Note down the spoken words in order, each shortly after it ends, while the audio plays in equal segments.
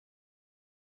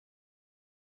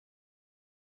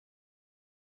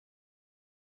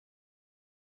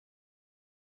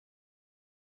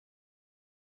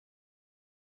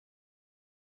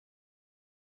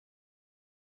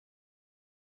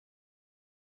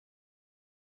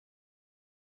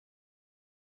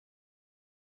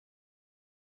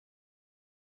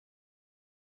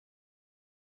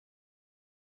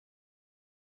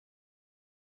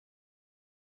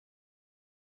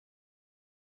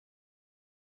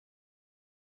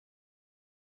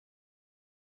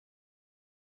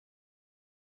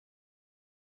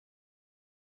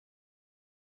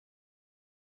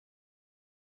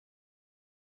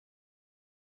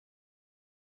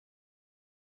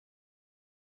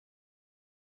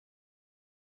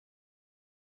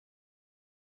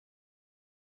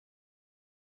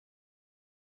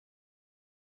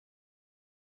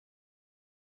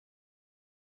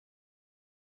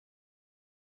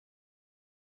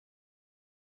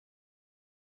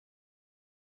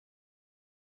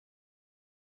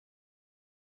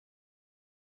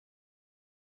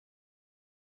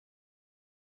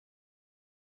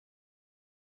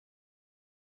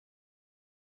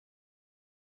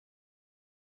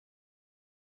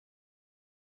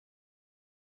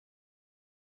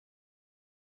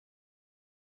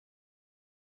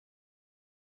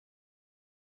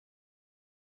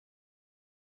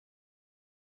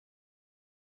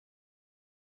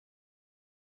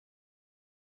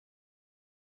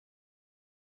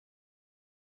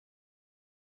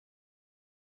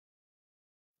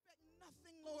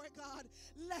Lord God,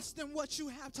 less than what you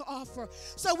have to offer.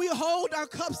 So we hold our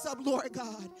cups up, Lord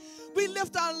God. We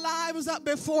lift our lives up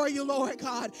before you, Lord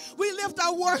God. We lift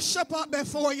our worship up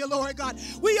before you, Lord God.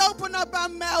 We open up our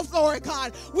mouth, Lord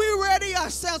God. We ready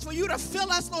ourselves for you to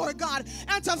fill us, Lord God,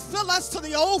 and to fill us to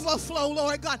the overflow,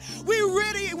 Lord God. We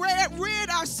rid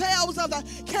ourselves of the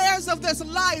cares of this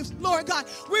life, Lord God.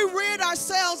 We rid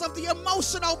ourselves of the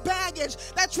emotional baggage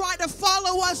that tried to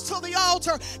follow us to the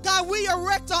altar. God, we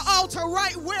erect the altar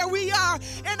right where we are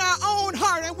in our own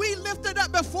heart, and we lift it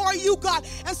up before you, God,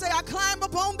 and say, I climb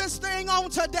upon this thing on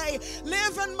today.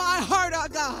 Live in my heart, oh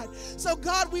God. So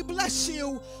God, we bless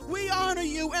you, we honor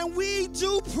you, and we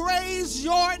do praise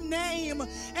your name.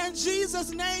 In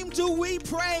Jesus' name do we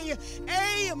pray.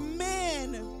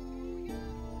 Amen.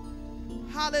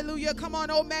 Hallelujah. Come on,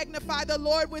 oh, magnify the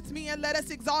Lord with me and let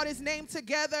us exalt his name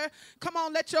together. Come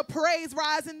on, let your praise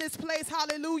rise in this place.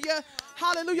 Hallelujah.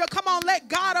 Hallelujah. Come on, let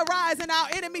God arise and our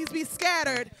enemies be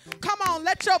scattered. Come on,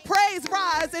 let your praise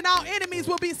rise and our enemies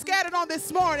will be scattered on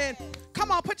this morning.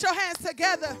 Come on, put your hands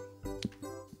together.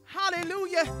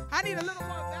 Hallelujah. I need a little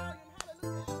more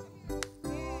volume.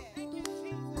 Hallelujah. Thank you,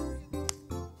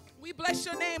 Jesus. We bless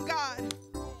your name, God.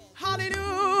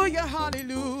 Hallelujah.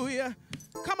 Hallelujah.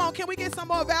 Come on, can we get some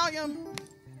more volume?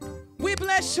 We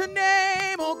bless your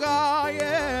name, oh God,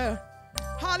 yeah.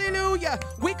 Hallelujah.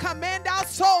 We command our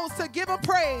souls to give him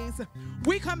praise.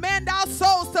 We command our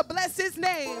souls to bless his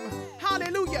name.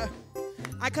 Hallelujah.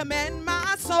 I command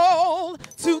my soul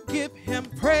to give him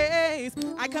praise.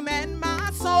 I command my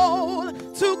soul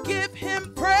to give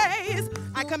him praise.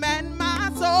 I command my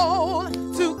soul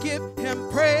to give him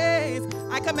praise.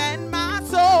 I command my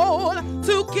soul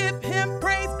to give him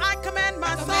praise. I command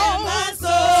my soul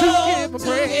to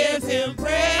give him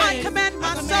praise. I command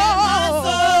my soul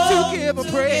to give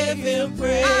him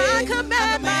praise. I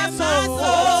command my soul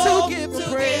to give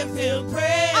him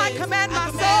praise. I command my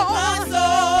soul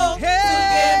to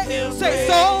give him praise. Say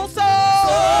soul, to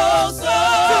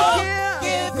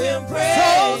give him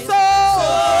praise. Soul,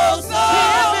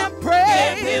 give him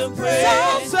praise. Give him praise.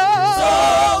 Soul,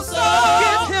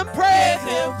 give him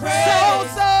praise.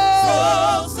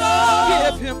 Soul,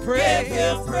 give him praise.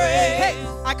 Hey,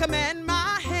 I command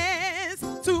my hands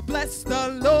to bless the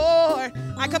Lord.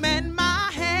 I command my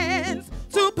hands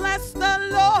to bless the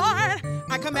Lord.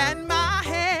 I command my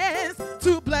hands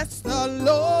to bless the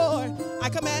Lord. I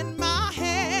command my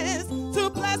hands to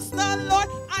bless the Lord.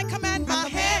 I command my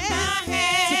hands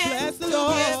to bless the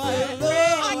Lord.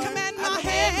 I command my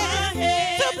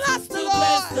hands to bless the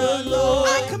Lord.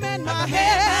 I command my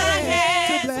hands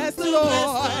to bless the Lord.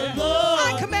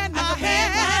 I command my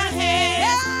hands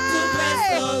to bless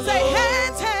the Lord. Say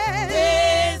hands,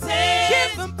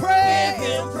 give him praise.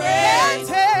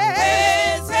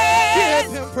 Hands,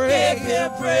 give him praise. Hands,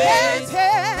 give him praise.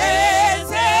 Hands,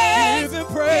 give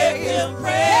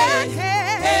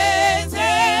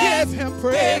him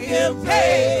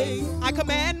praise. I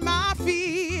command my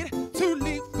feet to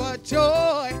leap for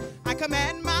joy. I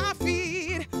command my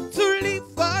feet to leap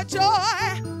for joy.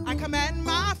 I command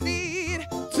my feet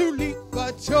to leap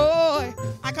for joy.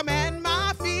 I command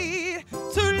my feet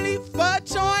to leap for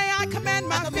joy. I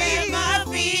command my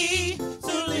feet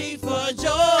to leap for joy.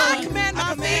 I command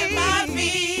my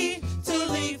feet to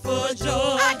leap for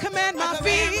joy. I command my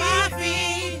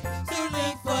feet to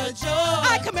leap for joy.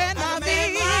 I command my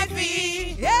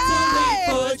feet to leap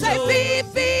for joy. Say leap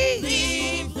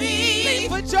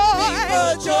for joy.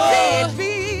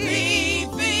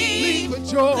 Leap for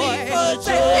joy.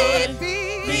 Say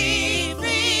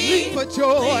leap for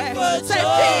joy. Say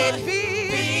leap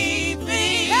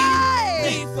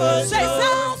for joy. Say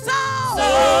soul.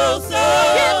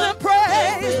 Give him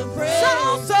praise.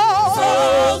 Soul.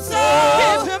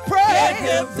 Give him praise.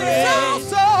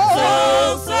 Soul.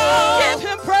 Give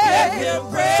him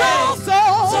praise.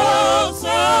 Soul.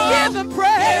 Give him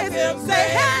praise. Say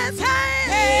hands.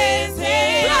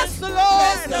 Bless the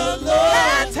Lord.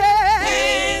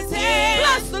 Hands.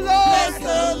 Bless the Lord.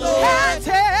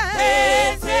 Hands.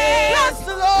 Bless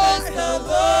the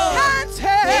Lord.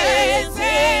 Hands.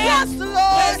 Bless the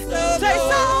Lord. Say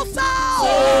soul.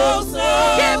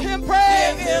 Give him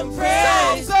praise.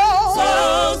 Soul.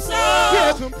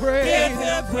 Give him praise.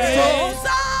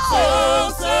 Soul.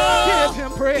 Give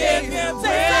him praise.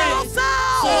 Say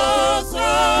soul.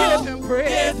 Give him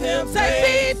praise. Say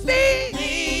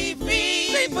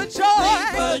leap for joy.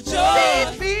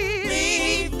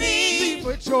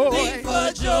 Leap for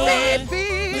joy.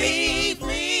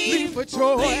 Leap for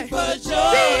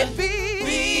joy.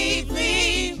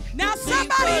 Now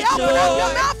somebody open up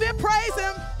your mouth and praise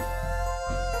him.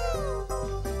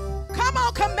 Come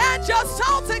on, command your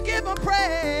soul to give him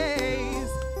praise.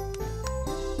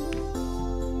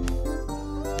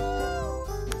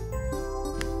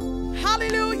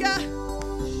 Hallelujah.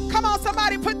 Come on,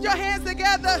 somebody put your hands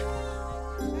together.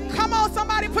 Come on,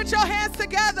 somebody put your hands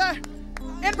together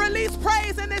and release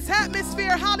praise in this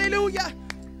atmosphere. Hallelujah.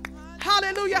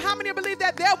 Hallelujah. How many believe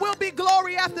that there will be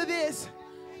glory after this?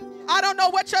 I don't know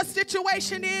what your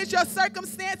situation is, your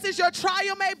circumstances, your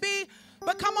trial may be,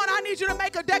 but come on, I need you to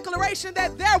make a declaration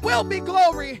that there will be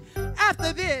glory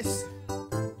after this.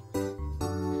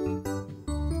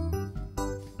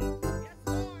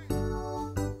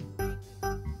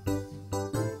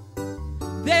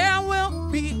 There will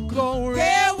be glory.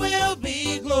 There will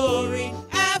be glory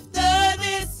after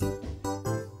this.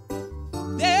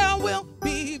 There will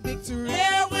be victory.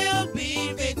 There will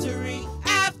be victory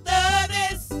after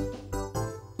this.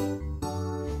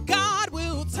 God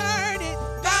will turn it.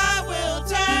 God will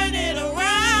turn it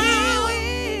around.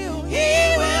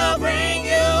 He will bring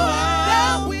you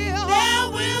out. There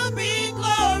will be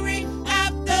glory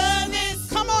after this.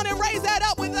 Come on and raise that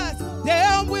up with us.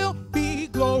 There will be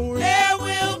glory. There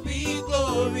will be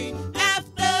glory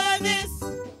after this.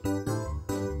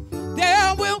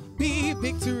 There will be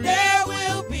victory. There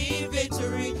will be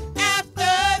victory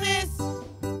after this.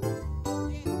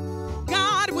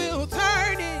 God will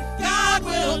turn it. God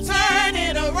will turn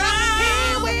it around.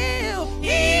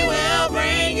 He will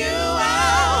bring you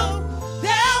out.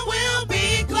 There will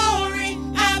be glory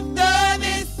after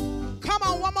this. Come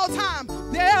on, one more time.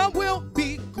 There will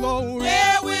be glory.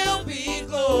 There will be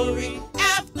glory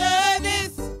after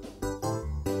this.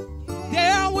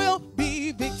 There will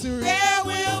be victory. There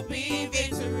will be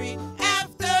victory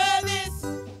after this.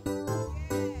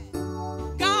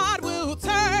 God will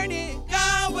turn it.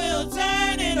 God will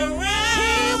turn it around.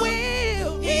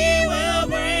 He will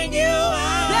bring you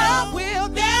out. There will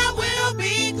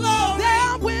be glory.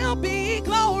 There will be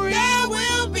glory. There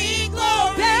will be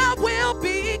glory. There will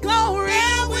be glory.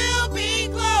 There will be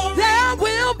glory. There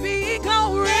will be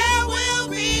glory. There will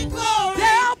be glory.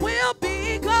 There will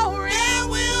be glory. There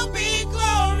will be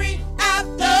glory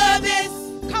after this.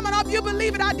 Come on, if you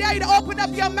believe it, I dare you to open up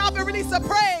your mouth and release a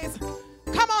praise.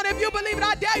 Come on, if you believe it,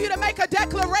 I dare you to make a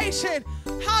declaration.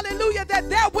 Hallelujah, that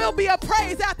there will be a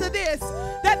praise after this.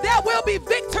 That there will be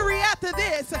victory after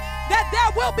this. That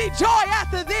there will be joy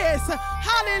after this.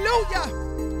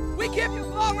 Hallelujah. We give you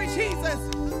glory, Jesus.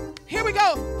 Here we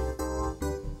go.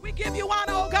 We give you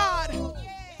honor, oh God.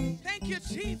 Thank you,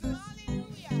 Jesus.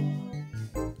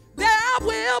 There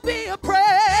will be a praise.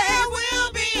 There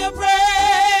will be a praise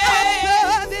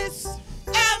After this,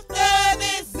 after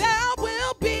this. there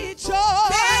will be joy.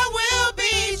 There will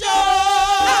be joy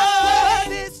After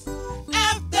this,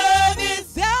 after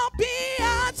this. there'll be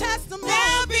a testimony.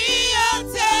 There'll be a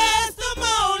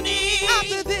testimony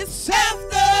After this,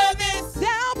 after this.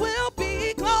 there will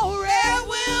be glory. There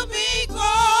will be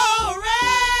glory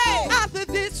After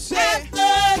this, after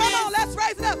come this. on, let's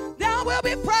raise it up. There will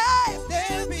be praise.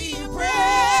 There'll be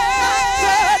praise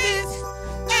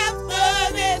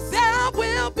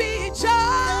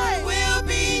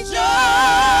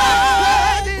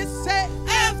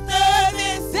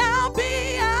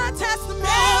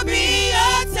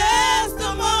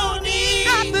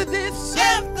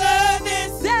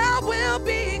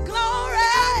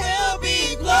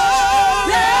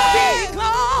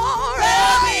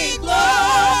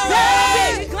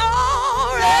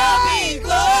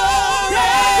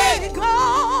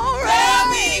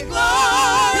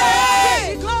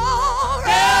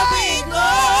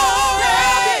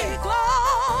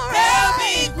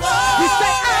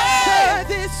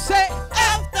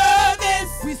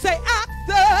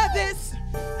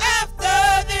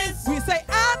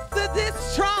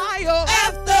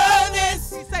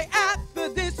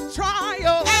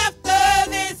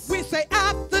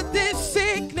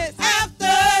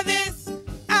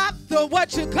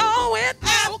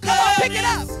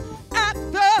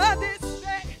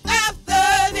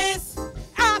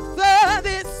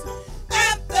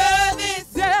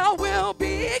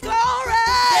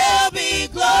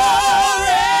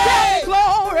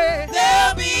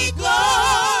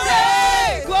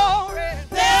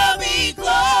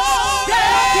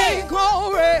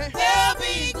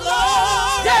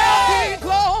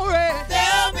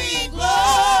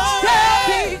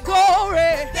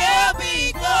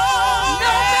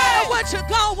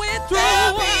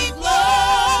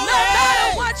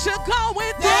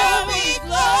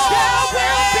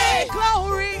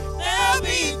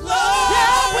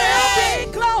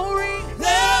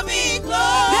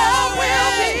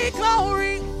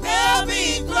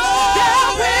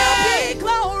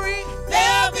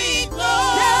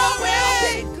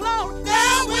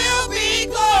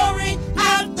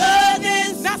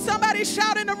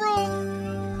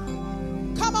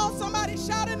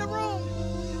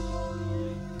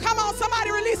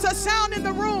Somebody release a sound in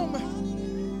the room.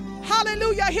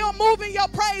 Hallelujah. He'll move in your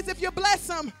praise if you bless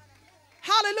him.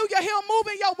 Hallelujah. He'll move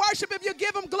in your worship if you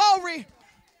give him glory.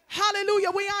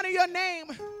 Hallelujah. We honor your name.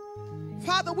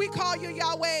 Father, we call you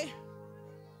Yahweh.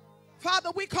 Father,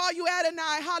 we call you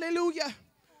Adonai. Hallelujah.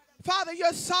 Father,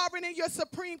 you're sovereign and you're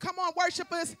supreme. Come on, worship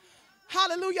us.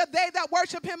 Hallelujah. They that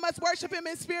worship him must worship him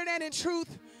in spirit and in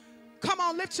truth. Come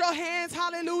on, lift your hands.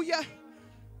 Hallelujah.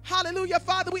 Hallelujah.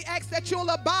 Father, we ask that you'll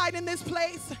abide in this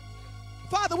place.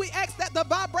 Father, we ask that the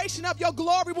vibration of your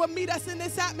glory will meet us in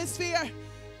this atmosphere.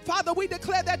 Father, we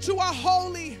declare that you are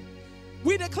holy.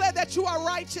 We declare that you are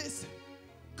righteous.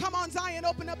 Come on, Zion,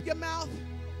 open up your mouth.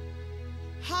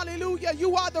 Hallelujah.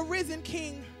 You are the risen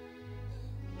King.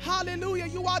 Hallelujah.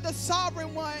 You are the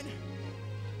sovereign one.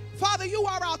 Father, you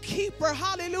are our keeper.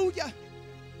 Hallelujah.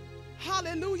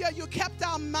 Hallelujah. You kept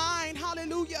our mind.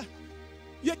 Hallelujah.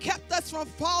 You kept us from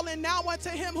falling. Now unto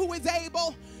him who is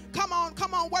able. Come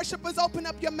on, worshipers, open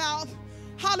up your mouth.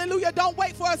 Hallelujah. Don't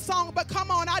wait for a song, but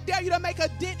come on. I dare you to make a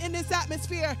dent in this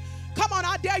atmosphere. Come on,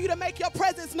 I dare you to make your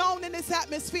presence known in this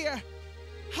atmosphere.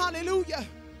 Hallelujah.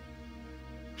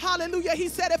 Hallelujah. He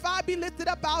said, if I be lifted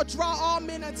up, I'll draw all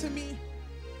men unto me.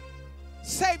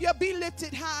 Savior, be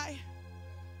lifted high.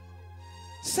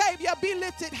 Savior, be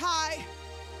lifted high.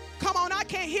 Come on, I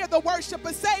can't hear the worship,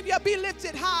 but Savior, be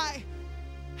lifted high.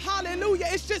 Hallelujah.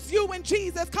 It's just you and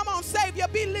Jesus. Come on, Savior,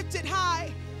 be lifted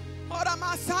high.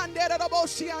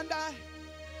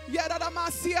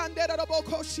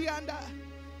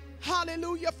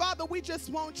 Hallelujah. Father, we just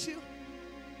want you.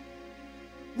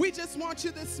 We just want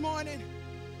you this morning.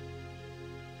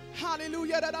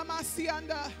 Hallelujah.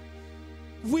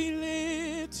 We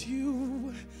lift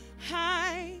you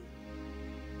high.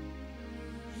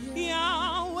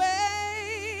 Yahweh,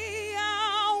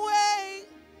 Yahweh.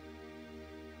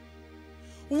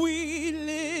 We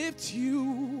lift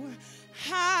you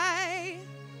high.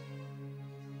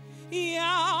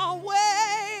 Yahweh,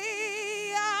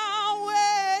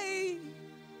 Yahweh.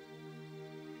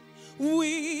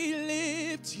 We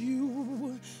lift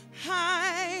you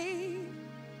high.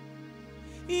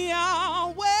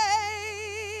 Yahweh,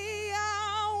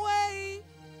 Yahweh.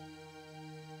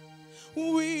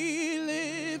 We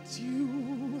lift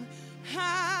you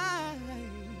high.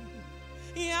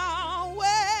 Yahweh,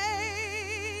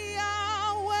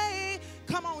 Yahweh.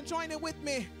 Come on, join it with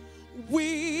me.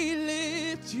 We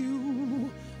lift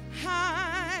you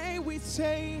high. We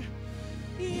say,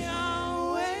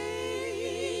 Yahweh,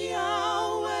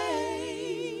 Yahweh.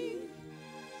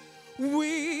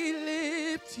 We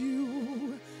lift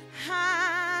you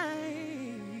high.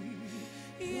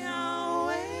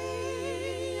 Yahweh,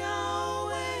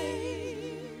 Yahweh.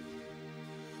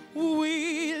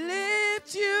 We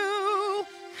lift you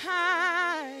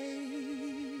high.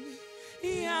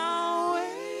 Yahweh,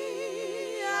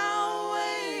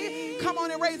 Yahweh. Come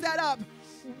on and raise that up.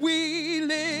 We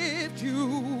lift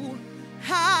you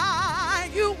high.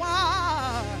 You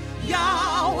are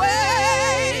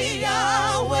Yahweh,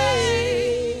 Yahweh.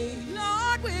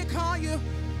 Lord, we call you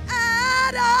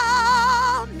Adonai.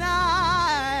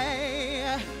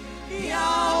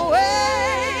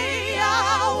 Yahweh,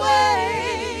 Yahweh.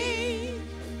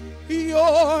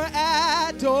 You're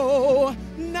Adonai.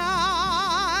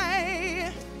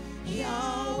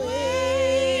 Yahweh,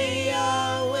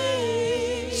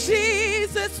 Yahweh.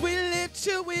 Jesus, we lift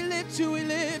you, we lift you, we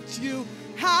lift you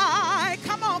high.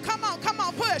 Come on, come on, come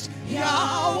on, push.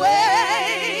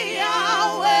 Yahweh,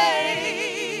 Yahweh.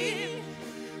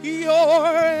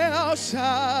 You're El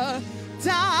Shaddai.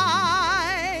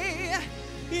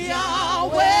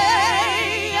 Yahweh,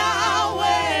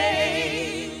 Yahweh.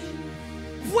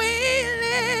 We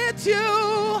lift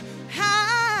you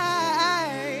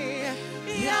high.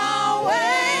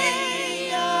 Yahweh,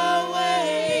 Yahweh.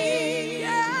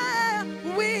 Yeah,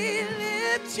 we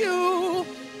lift you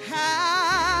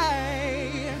high.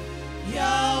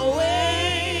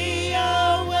 Yahweh,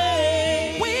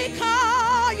 Yahweh. We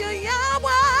call you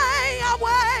Yahweh,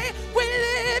 Yahweh. We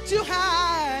lift you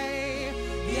high.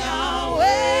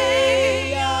 Yahweh,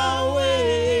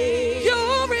 Yahweh. You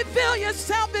reveal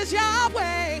yourself as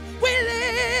Yahweh. We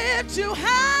lift you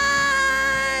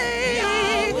high.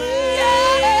 Yahweh,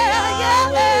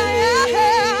 Yahweh.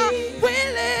 We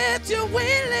lift you, we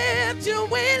lift you,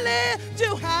 we lift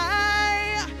you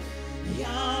high.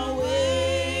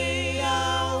 Yahweh,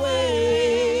 Yahweh.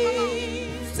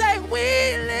 Say, we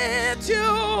lift you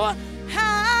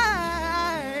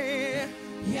high.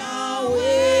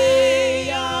 Yahweh,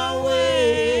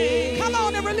 Yahweh. Come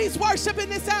on and release worship in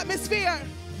this atmosphere.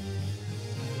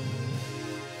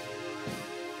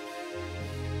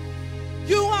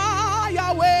 You are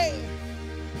Yahweh.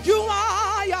 You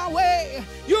are Yahweh.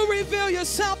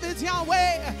 yourself as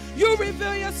Yahweh. You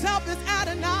reveal yourself as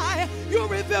Adonai. You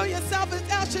reveal yourself as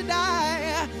El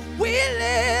Shaddai. We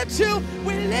lift you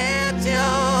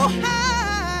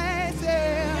high.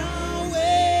 Say,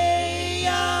 Yahweh,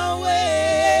 Yahweh.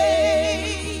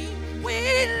 we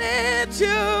lift you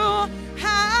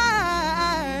high.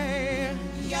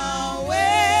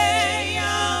 Yahweh,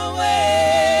 Yahweh.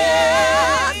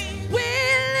 Yes, we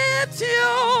lift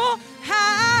you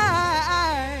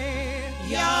high.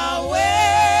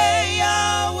 Yahweh,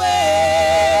 Yahweh.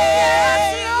 Yes,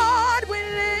 Lord, we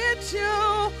lift you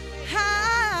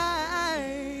high.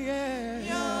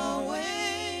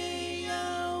 Yahweh,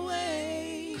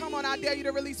 Yahweh. Come on, I dare you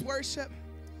to release worship.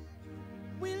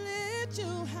 We lift you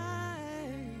high.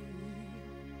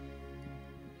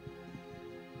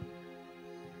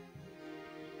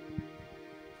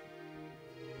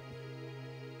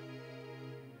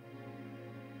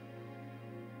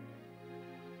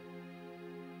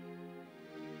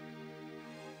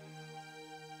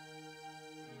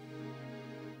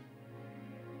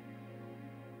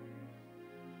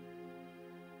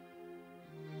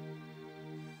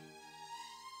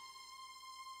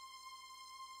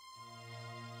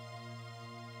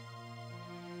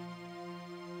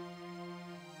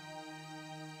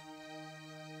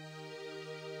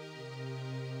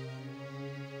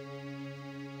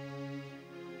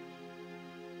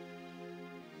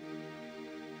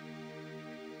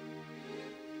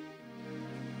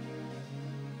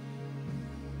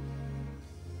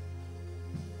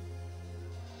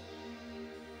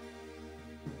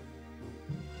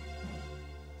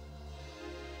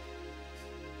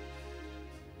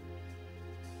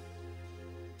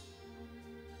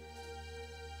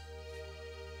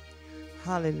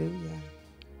 Hallelujah.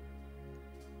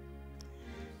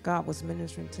 God was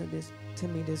ministering to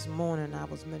me this morning. I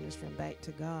was ministering back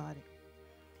to God.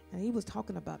 And he was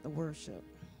talking about the worship.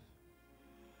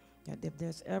 That if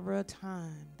there's ever a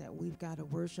time that we've got to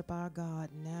worship our God,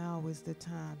 now is the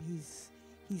time.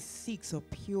 He seeks a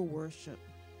pure worship.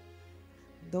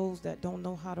 Those that don't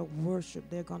know how to worship,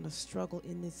 they're going to struggle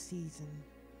in this season.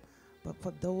 But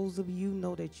for those of you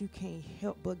know that you can't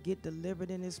help but get delivered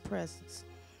in his presence,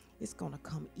 it's going to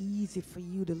come easy for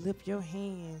you to lift your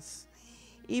hands.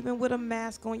 Even with a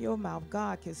mask on your mouth,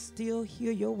 God can still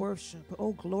hear your worship.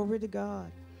 Oh, glory to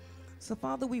God. So,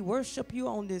 Father, we worship you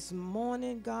on this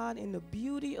morning, God, in the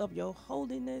beauty of your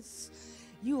holiness.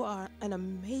 You are an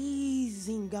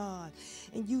amazing God,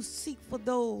 and you seek for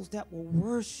those that will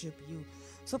worship you.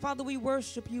 So, Father, we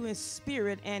worship you in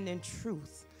spirit and in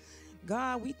truth.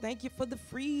 God, we thank you for the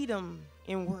freedom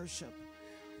in worship.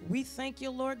 We thank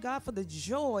you, Lord God, for the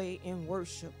joy in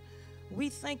worship. We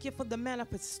thank you for the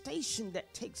manifestation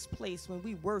that takes place when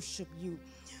we worship you.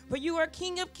 For you are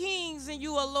King of Kings and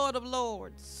you are Lord of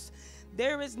Lords.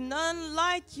 There is none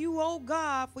like you, oh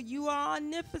God, for you are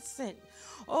omnipotent.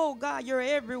 Oh God, you're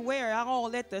everywhere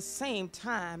all at the same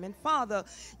time. And Father,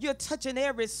 you're touching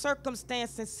every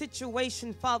circumstance and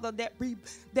situation, Father,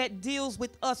 that deals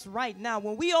with us right now.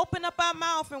 When we open up our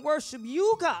mouth and worship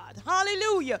you, God,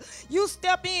 hallelujah, you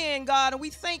step in, God, and we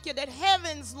thank you that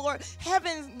heaven's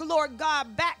Lord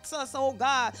God backs us, oh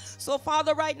God. So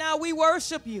Father, right now we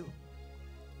worship you.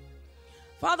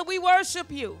 Father, we worship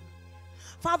you.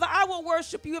 Father, I will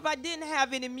worship you if I didn't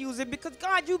have any music because,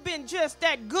 God, you've been just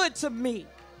that good to me.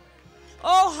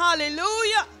 Oh,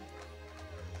 hallelujah.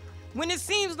 When it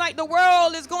seems like the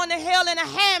world is going to hell in a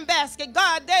handbasket,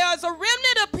 God, there is a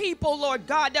remnant of people, Lord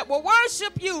God, that will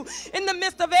worship you in the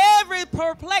midst of every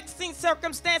perplexing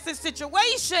circumstance and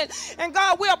situation. And,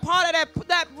 God, we're a part of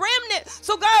that remnant.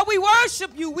 So, God, we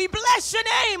worship you. We bless your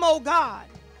name, oh God.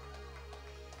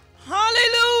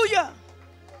 Hallelujah.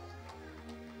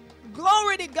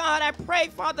 Glory to God. I pray,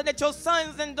 Father, that your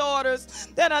sons and daughters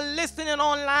that are listening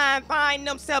online find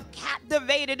themselves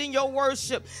captivated in your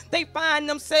worship. They find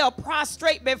themselves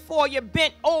prostrate before you,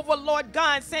 bent over, Lord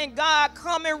God, saying, God,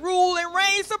 come and rule and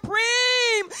reign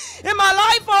supreme in my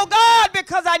life, oh God,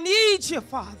 because I need you,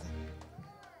 Father.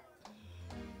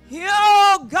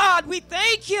 Oh, God, we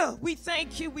thank you. We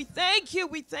thank you. We thank you.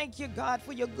 We thank you, God,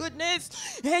 for your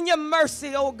goodness and your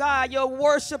mercy, oh, God. Your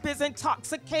worship is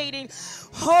intoxicating.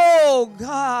 Oh,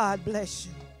 God, bless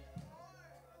you.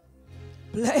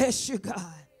 Bless you,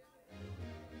 God.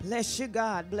 Bless you,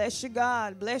 God. Bless you,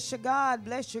 God. Bless you, God.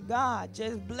 Bless you, God.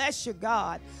 Just bless you,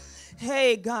 God.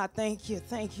 Hey, God, thank you.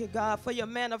 Thank you, God, for your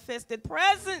manifested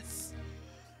presence.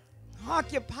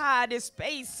 Occupy this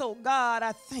space, oh God,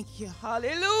 I thank you.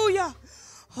 Hallelujah.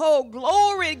 Oh,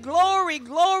 glory, glory,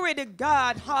 glory to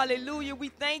God. Hallelujah. We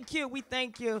thank you. We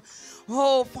thank you.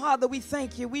 Oh, Father, we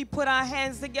thank you. We put our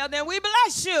hands together and we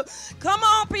bless you. Come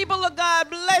on, people of God.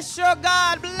 Bless your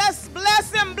God. Bless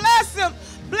him, bless him,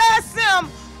 bless him.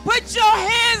 Put your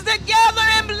hands together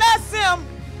and bless him.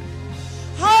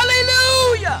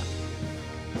 Hallelujah.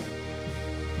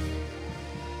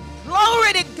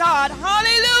 Glory to God.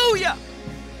 Hallelujah.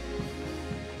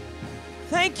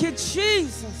 Thank you,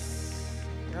 Jesus.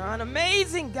 You're an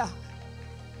amazing God.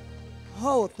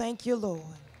 Oh, thank you, Lord.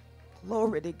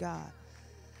 Glory to God.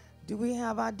 Do we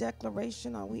have our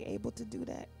declaration? Are we able to do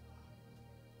that?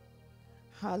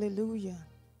 Hallelujah.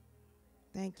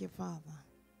 Thank you, Father.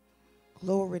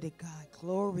 Glory to God.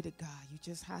 Glory to God. You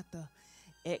just have to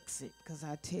exit, because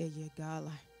I tell you, God,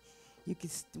 like, you can,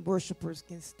 worshipers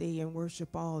can stay and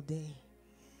worship all day.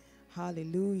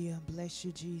 Hallelujah. Bless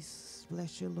you, Jesus.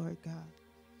 Bless you, Lord God.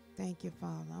 Thank you,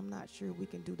 Father. I'm not sure we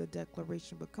can do the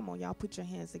declaration, but come on, y'all put your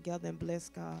hands together and bless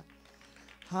God.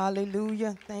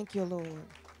 Hallelujah. Thank you, Lord.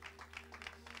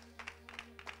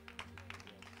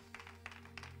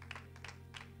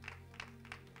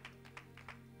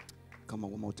 Come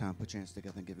on, one more time. Put your hands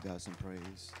together and give God some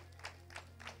praise.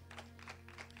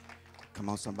 Come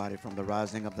on, somebody, from the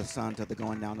rising of the sun to the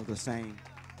going down of the same.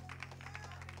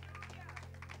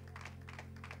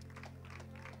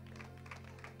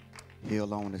 He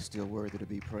alone is still worthy to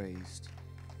be praised.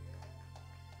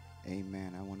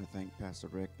 Amen. I want to thank Pastor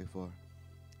Hickley for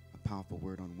a powerful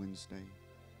word on Wednesday.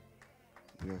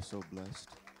 We are so blessed.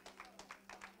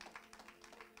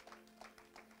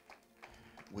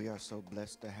 We are so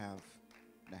blessed to have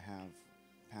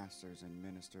pastors and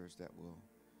ministers that will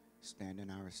stand in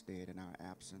our stead in our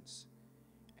absence.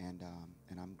 And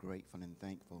I'm grateful and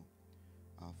thankful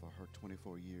for her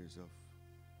 24 years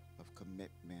of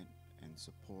commitment and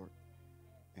support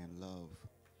and love.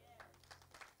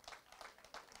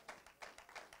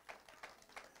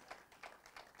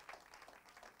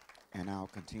 And I'll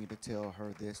continue to tell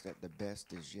her this, that the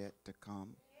best is yet to come.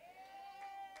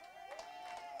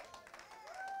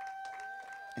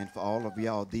 And for all of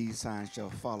y'all, these signs shall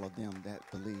follow them that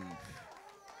believe.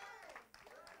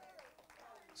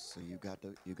 So you got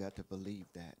to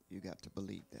believe that. You got to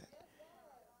believe that.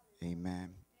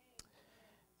 Amen.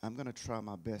 I'm going to try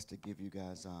my best to give you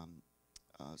guys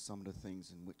some of the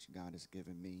things in which God has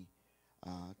given me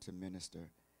to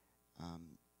minister.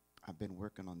 I've been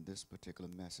working on this particular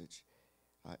message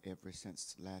ever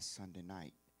since last Sunday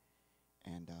night.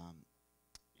 And,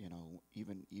 you know,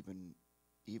 even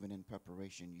in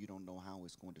preparation, you don't know how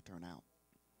it's going to turn out.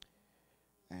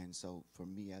 And so for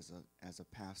me as a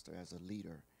pastor, as a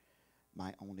leader,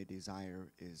 my only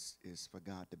desire is for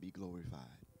God to be glorified.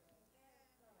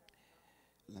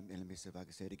 Let me see if I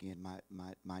can say it again.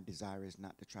 My desire is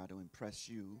not to try to impress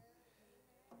you,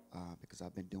 because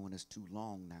I've been doing this too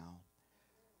long now,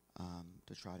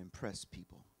 to try to impress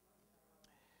people.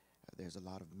 There's a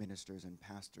lot of ministers and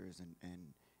pastors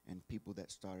and people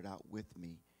that started out with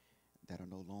me that are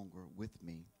no longer with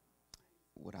me.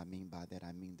 What I mean by that,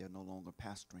 I mean they're no longer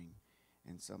pastoring,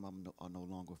 and some of them are no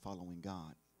longer following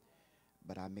God.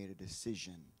 But I made a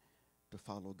decision to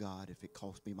follow God if it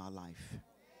cost me my life.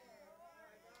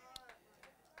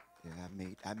 Yeah,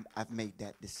 I've made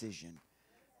that decision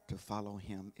to follow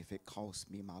Him if it costs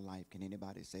me my life. Can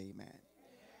anybody say amen?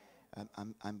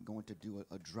 I'm going to do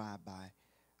a drive-by.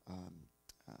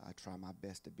 I try my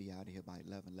best to be out of here by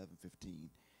 11:15.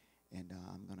 And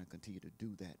I'm going to continue to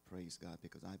do that, praise God,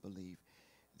 because I believe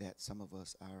that some of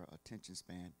us, our attention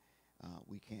span,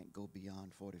 we can't go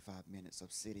beyond 45 minutes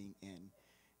of sitting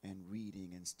and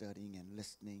reading and studying and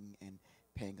listening and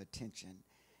paying attention.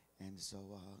 And so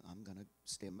I'm going to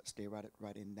stay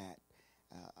right in that.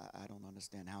 I don't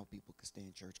understand how people can stay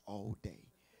in church all day.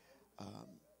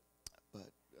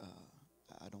 But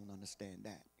I don't understand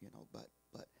that, you know. But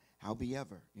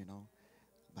however, you know,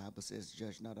 Bible says,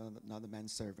 judge not another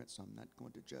man's servant, so I'm not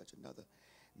going to judge another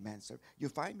man's servant. You'll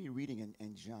find me reading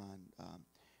in John,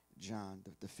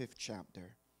 the 5th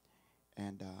chapter,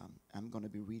 and I'm going to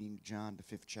be reading John, the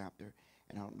 5th chapter,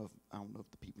 and I don't know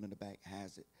if the people in the back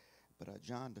has it, but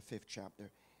John, the 5th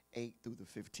chapter, 8 through the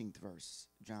 15th verse.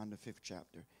 John, the 5th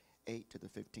chapter, 8 to the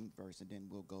 15th verse, and then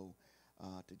we'll go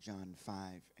to John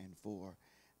 5 and 4.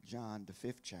 John, the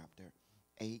 5th chapter,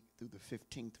 8 through the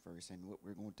 15th verse. And what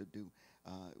we're going to do,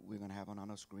 we're going to have on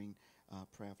our screen,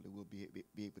 prayerfully we'll be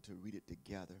able to read it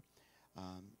together.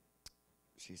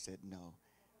 She said, no,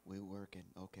 we're working.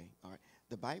 Okay, all right.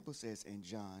 The Bible says in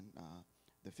John,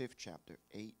 the 5th chapter,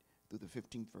 8 through the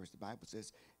 15th verse, the Bible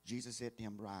says, Jesus said to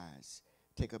him, rise,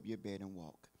 take up your bed and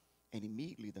walk. And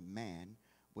immediately the man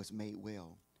was made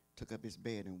well, took up his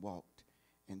bed and walked.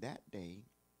 And that day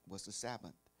was the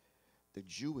Sabbath. The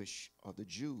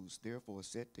Jews therefore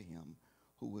said to him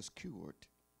who was cured,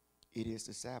 it is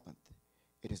the Sabbath.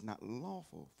 It is not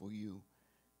lawful for you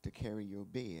to carry your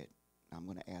bed. I'm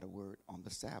going to add a word on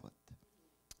the Sabbath.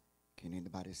 Can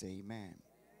anybody say amen?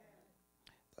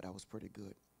 But that was pretty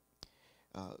good.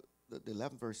 The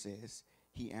 11th verse says,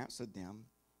 he answered them,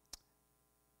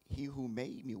 he who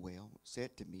made me well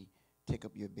said to me, take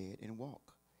up your bed and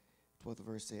walk. 12th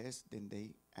verse says, then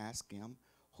they asked him,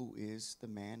 who is the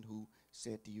man who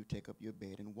said to you, take up your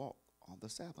bed and walk on the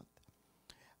Sabbath?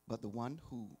 But the one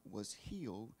who was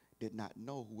healed did not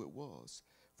know who it was,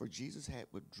 for Jesus had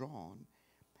withdrawn,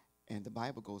 and the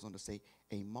Bible goes on to say,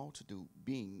 a multitude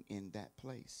being in that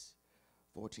place.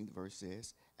 14th verse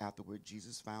says, afterward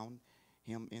Jesus found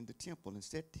him in the temple and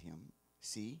said to him,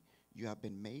 see, you have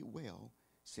been made well.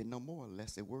 Sin no more,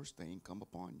 lest a worse thing come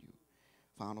upon you.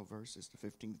 Final verse is the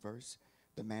 15th verse.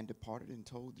 The man departed and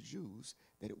told the Jews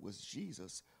that it was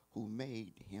Jesus who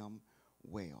made him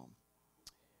well.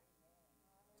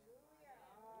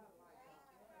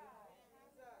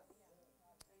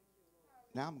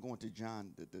 Now I'm going to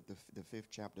John, the 5th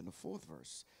chapter, and the 4th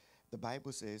verse. The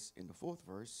Bible says in the 4th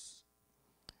verse,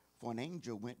 for an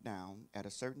angel went down at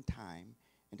a certain time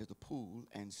into the pool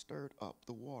and stirred up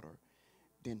the water.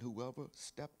 Then whoever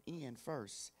stepped in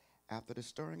first after the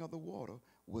stirring of the water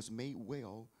was made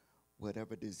well,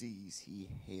 whatever disease he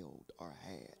held or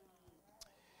had.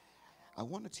 I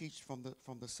want to teach from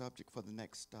the subject for the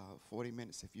next 40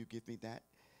 minutes, if you give me that.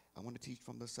 I want to teach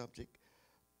from the subject,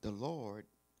 the Lord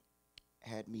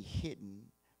had me hidden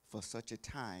for such a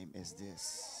time as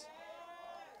this.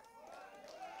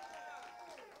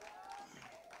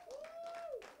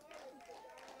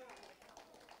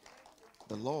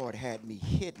 The Lord had me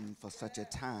hidden for such a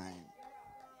time.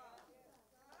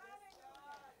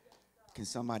 Can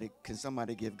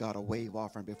somebody give God a wave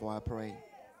offering before I pray?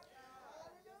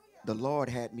 The Lord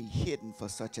had me hidden for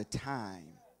such a time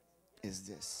as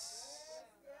this.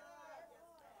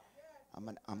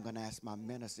 I'm gonna ask my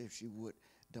minister if she would.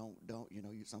 Don't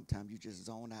sometimes you just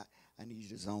zone out. I need you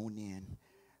to zone in.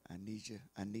 I need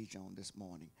you on this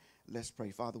morning. Let's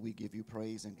pray. Father, we give you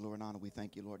praise and glory and honor. We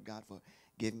thank you, Lord God, for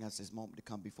giving us this moment to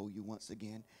come before you once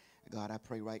again. God, I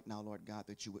pray right now, Lord God,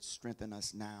 that you would strengthen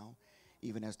us now.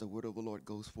 Even as the word of the Lord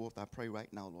goes forth, I pray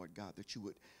right now, Lord God, that you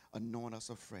would anoint us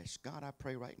afresh. God, I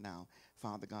pray right now,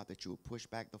 Father God, that you would push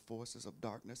back the forces of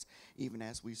darkness. Even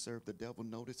as we serve the devil,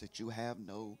 notice that you have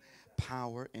no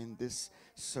power in this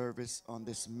service, on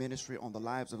this ministry, on the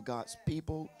lives of God's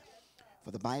people.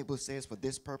 For the Bible says, for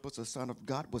this purpose the Son of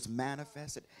God was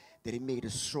manifested, that he may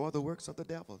destroy the works of the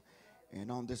devil.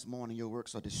 And on this morning, your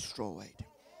works are destroyed.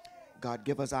 God,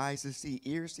 give us eyes to see,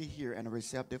 ears to hear, and a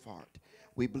receptive heart.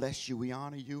 We bless you, we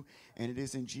honor you, and it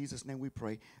is in Jesus' name we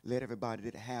pray. Let everybody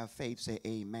that have faith say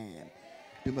amen.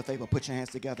 Do me a favor, put your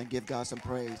hands together and give God some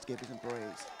praise. Give him some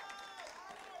praise.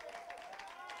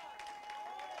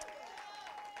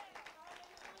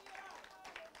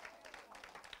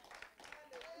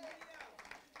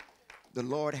 The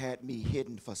Lord had me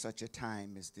hidden for such a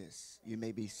time as this. You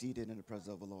may be seated in the presence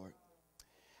of the Lord.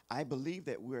 I believe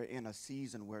that we're in a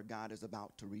season where God is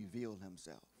about to reveal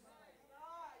himself.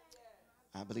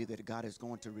 I believe that God is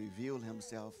going to reveal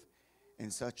himself in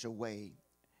such a way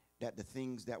that the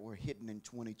things that were hidden in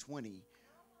 2020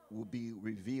 will be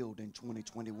revealed in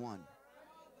 2021.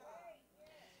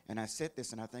 And I said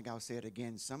this, and I think I'll say it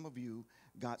again. Some of you,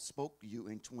 God spoke to you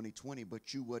in 2020,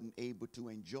 but you weren't able to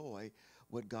enjoy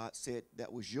what God said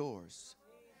that was yours.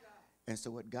 And so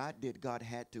what God did, God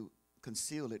had to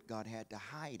conceal it. God had to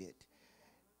hide it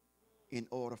in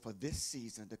order for this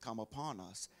season to come upon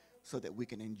us, so that we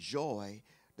can enjoy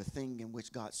the thing in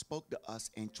which God spoke to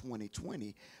us in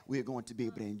 2020. We're going to be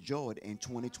able to enjoy it in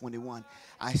 2021.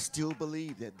 I still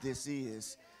believe that this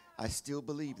is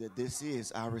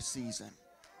our season.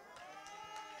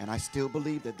 And I still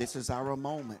believe that this is our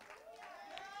moment.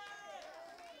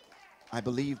 I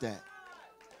believe that.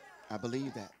 I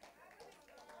believe that.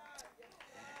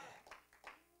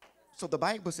 So the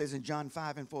Bible says in John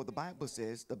 5:4, the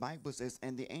Bible says,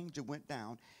 and the angel went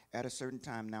down at a certain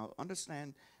time. Now,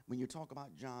 understand, when you talk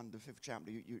about John, the 5th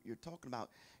chapter, you're talking about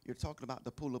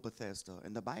the pool of Bethesda.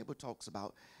 And the Bible talks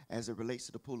about, as it relates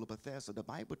to the pool of Bethesda, the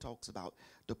Bible talks about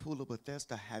the pool of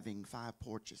Bethesda having 5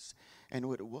 porches. And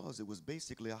what it was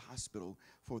basically a hospital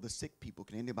for the sick people.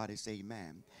 Can anybody say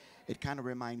amen? It kind of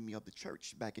reminded me of the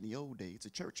church back in the old days. The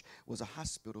church was a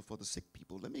hospital for the sick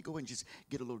people. Let me go and just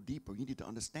get a little deeper. You need to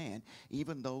understand,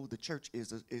 even though the church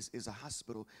is a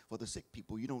hospital for the sick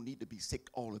people, you don't need to be sick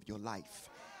all of your life.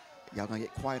 Y'all gonna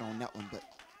get quiet on that one, but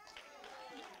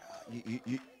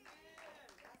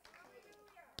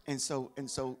And so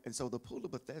the pool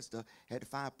of Bethesda had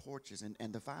 5 porches,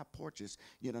 and the 5 porches,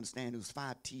 you understand, it was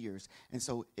 5 tiers. And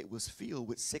so it was filled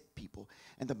with sick people.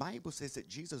 And the Bible says that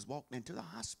Jesus walked into the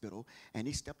hospital, and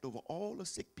he stepped over all the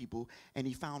sick people, and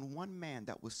he found one man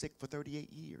that was sick for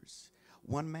 38 years.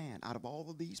 One man out of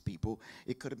all of these people.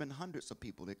 It could have been hundreds of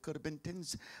people. It could have been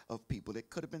tens of people.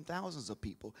 It could have been thousands of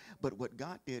people. But what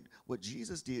God did, what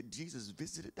Jesus did, Jesus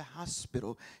visited the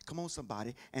hospital, come on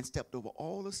somebody, and stepped over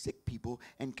all the sick people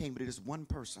and came to this one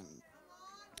person.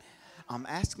 I'm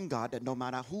asking God that no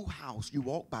matter whose house you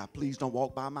walk by, please don't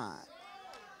walk by mine.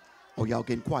 Oh, y'all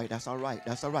getting quiet. That's all right.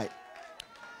 That's all right.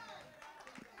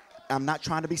 I'm not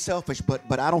trying to be selfish,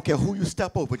 but I don't care who you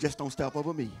step over. Just don't step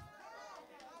over me.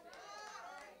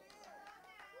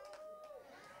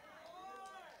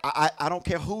 I don't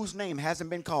care whose name hasn't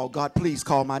been called. God, please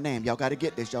call my name. Y'all got to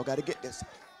get this. Y'all got to get this.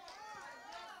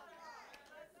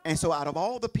 And so out of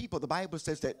all the people, the Bible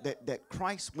says that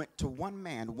Christ went to one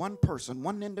man, one person,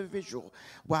 one individual.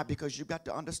 Why? Because you got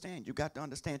to understand. You got to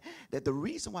understand that the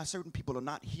reason why certain people are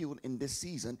not healed in this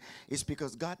season is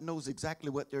because God knows exactly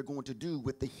what they're going to do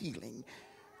with the healing.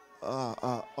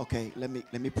 Okay, let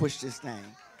me push this thing.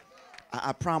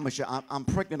 I promise you, I'm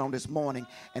pregnant on this morning,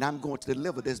 and I'm going to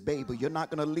deliver this baby. You're not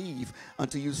going to leave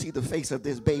until you see the face of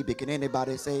this baby. Can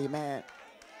anybody say amen?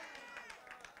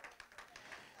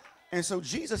 And so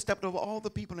Jesus stepped over all the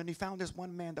people, and he found this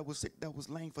one man that was sick, that was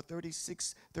lame for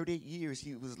 38 years.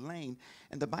 He was lame.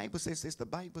 And the Bible says this. The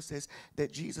Bible says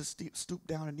that Jesus stooped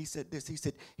down and he said this. He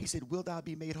said, will thou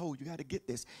be made whole? You got to get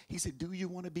this. He said, do you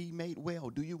want to be made well?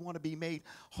 Do you want to be made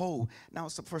whole? Now,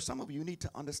 so for some of you, you need to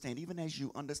understand, even as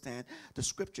you understand the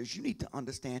scriptures, you need to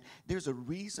understand there's a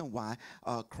reason why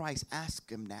Christ asked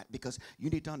him that, because you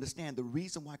need to understand the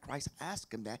reason why Christ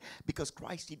asked him that, because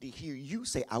Christ needed to hear you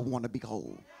say, I want to be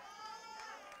whole.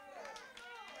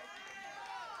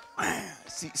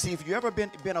 See, if you ever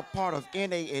been a part of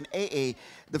NA and AA,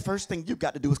 the first thing you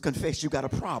got to do is confess you got a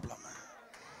problem.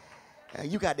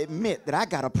 You got to admit that I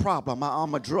got a problem.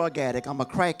 I'm a drug addict. I'm a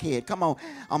crackhead. Come on.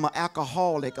 I'm an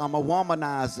alcoholic. I'm a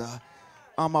womanizer.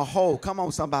 I'm a hoe. Come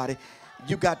on, somebody.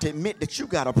 You got to admit that you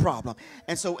got a problem.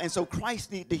 And so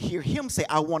Christ need to hear him say,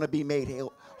 I want to be made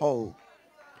whole.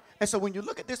 And so when you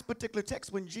look at this particular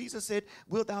text, when Jesus said,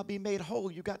 will thou be made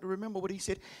whole, you got to remember what he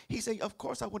said. He said, of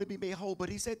course I want to be made whole. But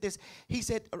he said this. He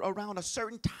said around a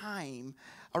certain time,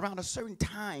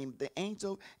 the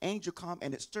angel come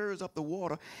and it stirs up the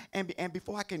water. And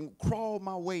before I can crawl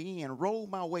my way in, roll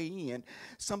my way in,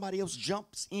 somebody else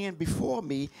jumps in before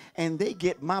me and they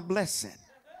get my blessing.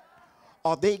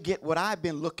 Or they get what I've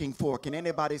been looking for. Can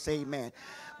anybody say amen?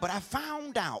 But I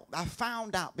found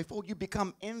out before you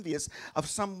become envious of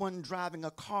someone driving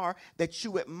a car that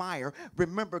you admire,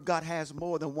 remember God has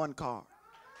more than one car.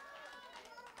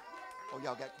 Oh,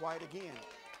 y'all got quiet again.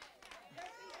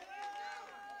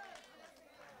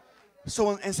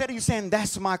 So instead of you saying,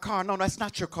 that's my car, no, that's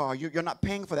not your car. You're not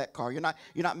paying for that car. You're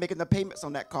not making the payments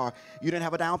on that car. You didn't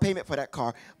have a down payment for that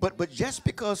car. But just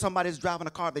because somebody's driving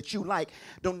a car that you like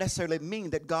don't necessarily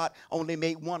mean that God only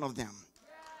made one of them.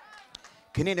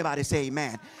 Can anybody say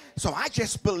amen? So I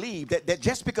just believe that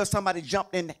just because somebody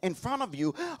jumped in front of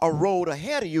you or rolled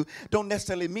ahead of you don't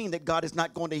necessarily mean that God is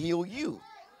not going to heal you.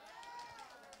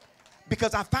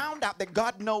 Because I found out that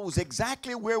God knows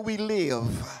exactly where we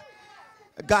live.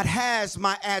 God has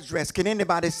my address. Can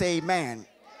anybody say amen?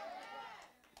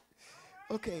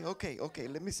 Okay.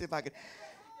 Let me see if I can.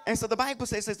 And so the Bible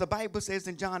says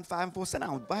in John 5:4, sit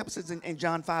down. The Bible says in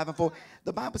John 5:4,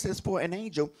 the Bible says, for an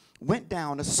angel went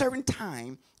down a certain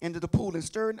time into the pool and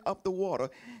stirred up the water.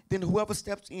 Then whoever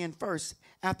steps in first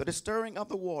after the stirring of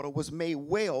the water was made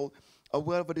well of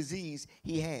whatever disease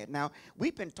he had. Now,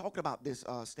 we've been talking about this,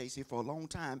 Stacy, for a long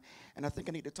time, and I think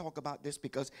I need to talk about this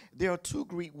because there are 2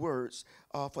 Greek words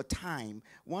for time.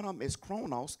 One of them is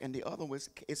chronos, and the other one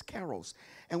is kairos.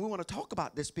 And we want to talk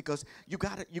about this because you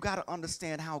gotta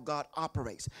understand how God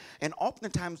operates. And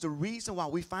oftentimes, the reason why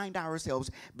we find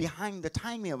ourselves behind the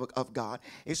timing of God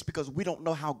is because we don't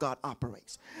know how God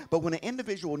operates. But when an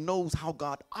individual knows how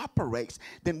God operates,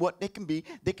 then what they can be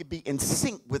in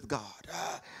sync with God.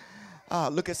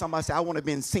 Look at somebody and say, I want to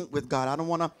be in sync with God. I don't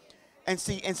want to. And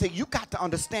see, you got to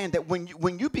understand that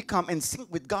when you become in sync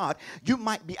with God, you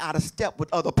might be out of step with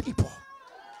other people.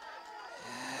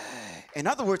 In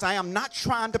other words, I am not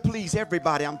trying to please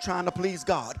everybody. I'm trying to please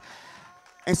God.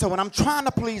 And so when I'm trying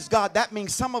to please God, that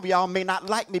means some of y'all may not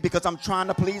like me because I'm trying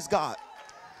to please God.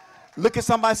 Look at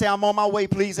somebody and say, I'm on my way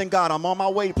pleasing God. I'm on my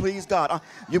way please God.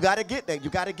 You got to get that. You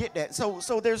got to get that.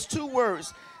 So there's 2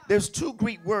 words. There's 2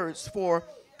 Greek words for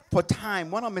for time.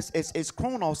 One of them is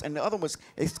chronos, and the other one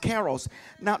is kairos.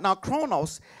 Now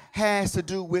chronos has to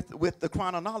do with the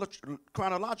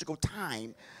chronological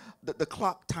time, the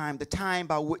clock time, the time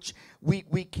by which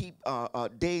we keep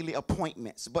daily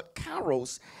appointments. But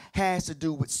kairos has to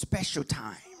do with special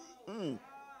time,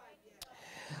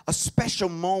 a special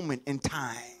moment in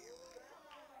time.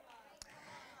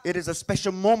 It is a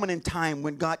special moment in time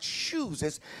when God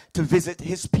chooses to visit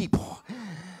his people.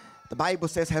 The Bible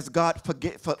says, has God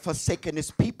forsaken his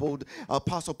people?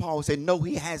 Apostle Paul said, no,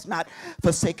 he has not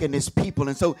forsaken his people.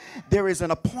 And so there is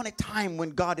an appointed time when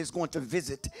God is going to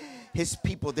visit his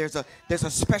people. There's a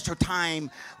special time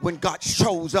when God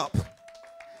shows up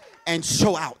and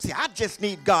show out. See, I just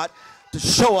need God to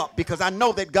show up, because I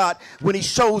know that God, when he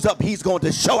shows up, he's going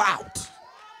to show out.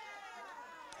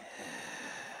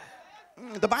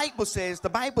 The Bible says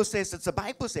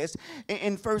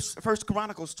in First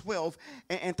Chronicles 12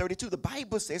 and 32, the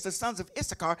Bible says the sons of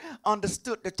Issachar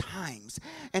understood the times.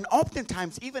 And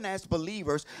oftentimes, even as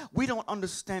believers, we don't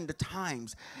understand the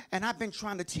times. And I've been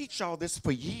trying to teach y'all this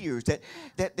for years,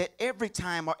 that every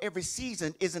time or every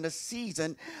season isn't a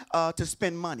season to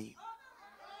spend money.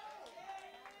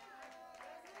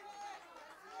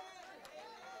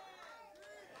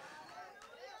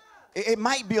 It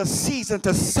might be a season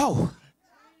to sow.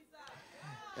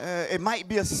 It might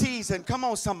be a season, come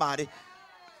on somebody,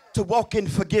 to walk in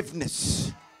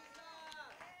forgiveness.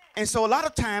 And so a lot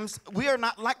of times we are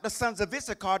not like the sons of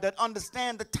Issachar that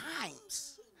understand the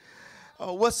times.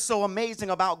 What's so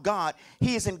amazing about God,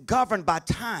 he isn't governed by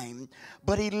time,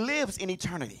 but he lives in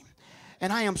eternity.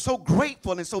 And I am so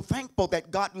grateful and so thankful that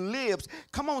God lives,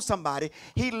 come on somebody,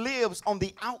 he lives on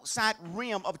the outside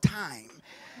rim of time.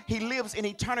 He lives in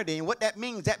eternity. And what that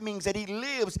means that he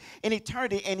lives in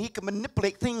eternity and he can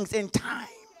manipulate things in time.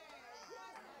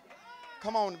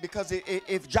 Come on, because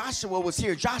if Joshua was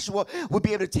here, Joshua would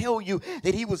be able to tell you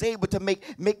that he was able to make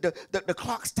the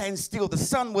clock stand still. The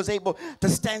sun was able to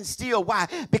stand still. Why?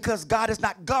 Because God is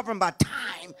not governed by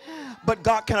time, but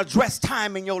God can address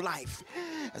time in your life.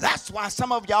 That's why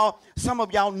some of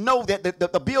y'all know that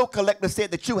the bill collector said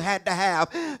that you had to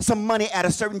have some money at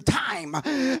a certain time.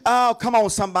 Oh, come on,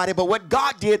 somebody. But what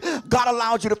God did, God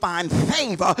allowed you to find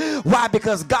favor. Why?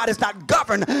 Because God is not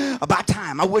governed by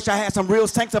time. I wish I had some real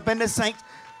saints up in this saints.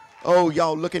 Oh,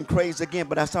 y'all looking crazy again,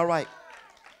 but that's all right.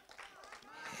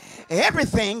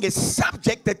 Everything is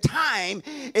subject to time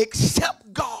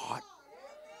except God.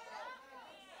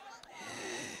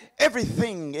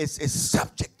 Everything is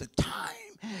subject to time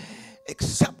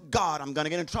except God. I'm going to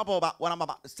get in trouble about what I'm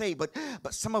about to say, but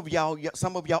some of y'all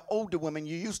older women,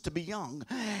 you used to be young.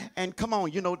 And come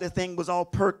on, you know, the thing was all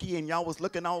perky and y'all was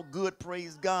looking all good,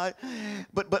 praise God.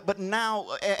 But now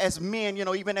as men, you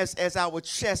know, even as our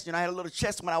chest, you know, I had a little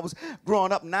chest when I was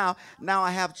growing up. Now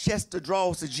I have chest to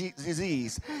draw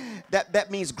disease. That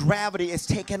means gravity is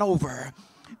taking over.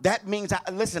 That means,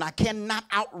 listen, I cannot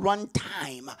outrun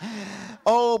time.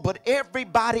 Oh, but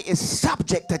everybody is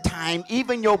subject to time,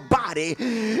 even your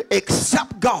body,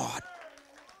 except God.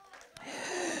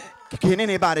 Can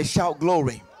anybody shout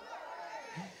glory?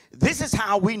 This is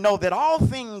how we know that all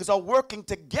things are working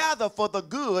together for the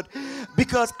good,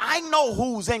 because I know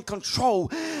who's in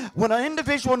control. When an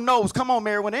individual knows, come on,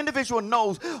 Mary, when an individual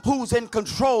knows who's in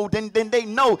control, then they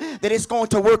know that it's going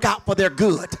to work out for their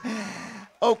good.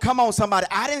 Oh, come on, somebody.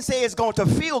 I didn't say it's going to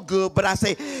feel good, but I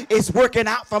say it's working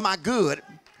out for my good.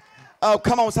 Oh,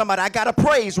 come on, somebody. I got a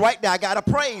praise right there. I got a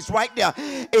praise right there.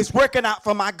 It's working out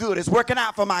for my good. It's working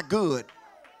out for my good.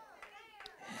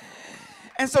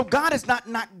 And so God is not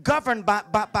governed by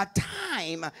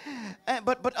time,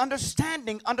 but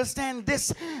understand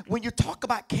this. When you talk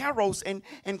about kairos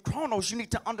and chronos, you need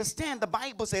to understand the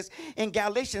Bible says in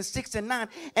Galatians 6 and 9,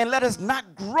 and let us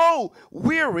not grow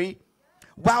weary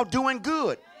while doing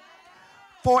good.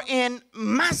 For in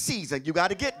my season, you got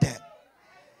to get that.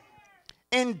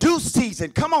 In due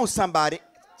season, come on somebody.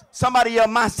 Somebody yell,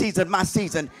 my season, my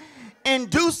season. In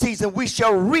due season, we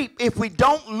shall reap if we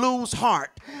don't lose heart.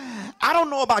 I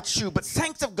don't know about you, but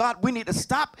saints of God, we need to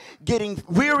stop getting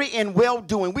weary in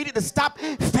well-doing. We need to stop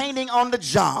fainting on the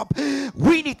job.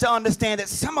 We need to understand that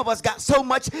some of us got so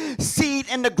much seed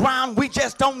in the ground, we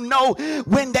just don't know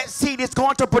when that seed is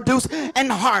going to produce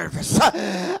and harvest.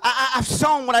 I've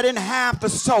sown when I didn't have to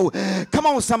sow. Come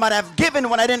on, somebody. I've given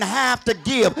when I didn't have to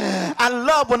give. I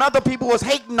love when other people was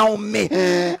hating on me.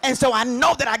 And so I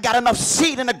know that I got enough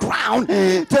seed in the ground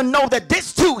to know that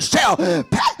this too shall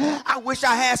pass. I wish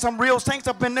I had some real saints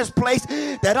up in this place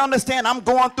that understand I'm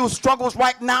going through struggles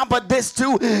right now, but this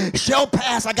too shall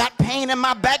pass. I got pain in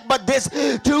my back, but this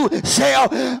too shall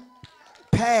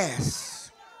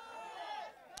pass.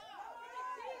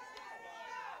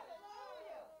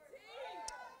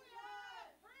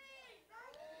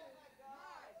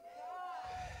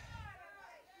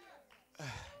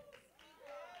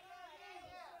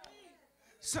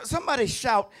 Somebody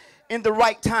shout, in the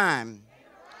right time,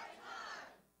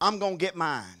 I'm going to get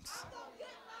mines.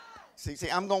 See,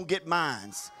 I'm going to get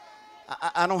mines.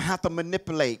 I don't have to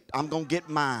manipulate. I'm going to get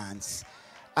mines.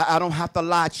 I don't have to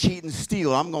lie, cheat, and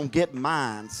steal. I'm going to get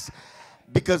mines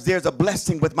because there's a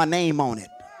blessing with my name on it.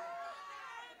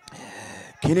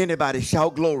 Can anybody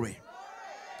shout glory?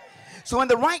 So in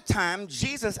the right time,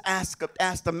 Jesus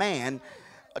asked the man,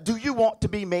 do you want to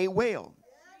be made well?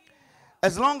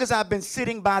 As long as I've been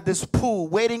sitting by this pool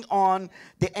waiting on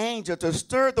the angel to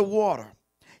stir the water,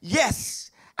 yes,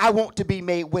 I want to be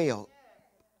made well.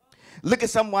 Look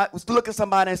at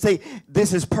somebody and say,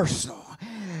 this is personal.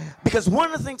 Because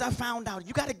one of the things I found out,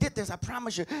 you got to get this, I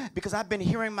promise you, because I've been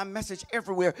hearing my message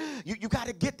everywhere. You got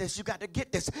to get this, you got to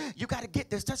get this, you got to get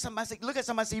this. Touch somebody, say, look at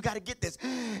somebody, say, you got to get this.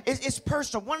 It's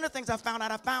personal. One of the things I found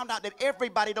out that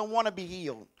everybody don't want to be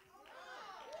healed.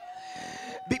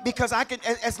 Because I can,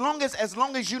 as long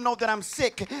as you know that I'm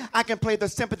sick, I can play the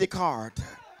sympathy card.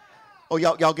 Oh,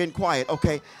 y'all getting quiet,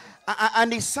 okay. I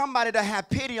need somebody to have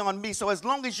pity on me. So as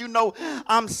long as you know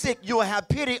I'm sick, you'll have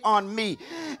pity on me.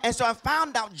 And so I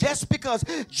found out just because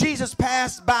Jesus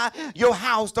passed by your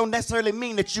house don't necessarily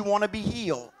mean that you want to be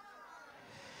healed.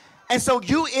 And so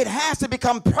it has to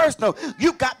become personal.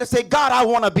 You got to say, God, I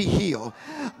want to be healed.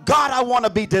 God, I want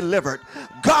to be delivered.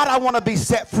 God, I want to be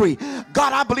set free.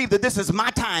 God, I believe that this is my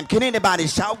time. Can anybody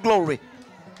shout glory?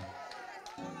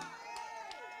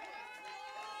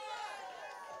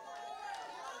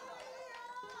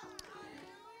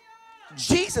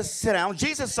 Jesus sat down.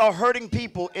 Jesus saw hurting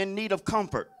people in need of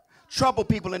comfort, troubled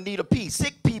people in need of peace,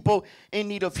 sick people in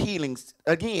need of healings.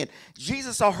 Again,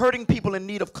 Jesus saw hurting people in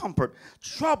need of comfort,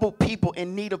 troubled people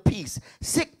in need of peace,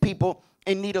 sick people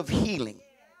in need of healing.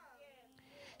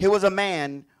 Here was a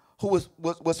man who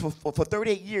was for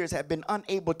 38 years had been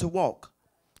unable to walk,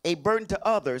 a burden to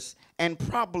others, and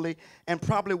probably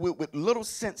with little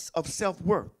sense of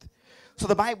self-worth. So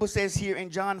the Bible says here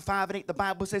in John 5:8, the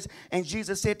Bible says, and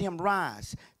Jesus said to him,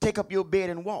 rise, take up your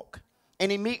bed and walk.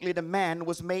 And immediately the man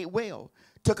was made well,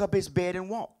 took up his bed and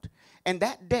walked. And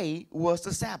that day was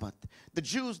the Sabbath. The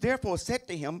Jews therefore said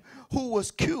to him, who was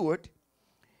cured,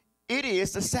 it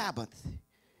is the Sabbath.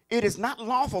 It is not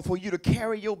lawful for you to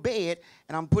carry your bed,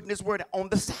 and I'm putting this word, on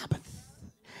the Sabbath.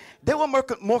 They were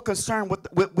more concerned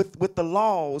with the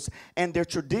laws and their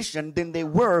tradition than they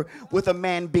were with a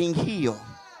man being healed.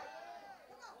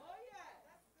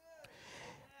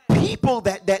 People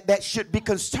that should be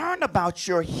concerned about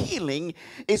your healing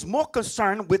is more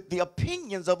concerned with the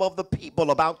opinions of other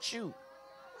people about you.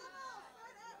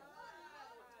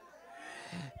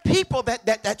 People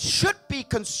that should be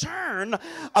concerned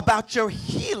about your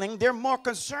healing, they're more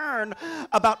concerned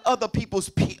about other people's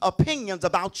opinions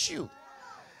about you.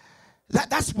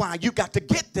 That's why you got to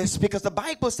get this, because the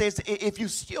Bible says, if you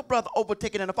see your brother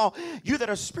overtaken in a fall, you that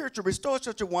are spiritual, restore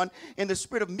such a one in the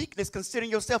spirit of meekness, considering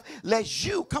yourself, lest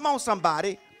you, come on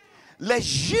somebody,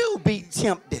 lest you be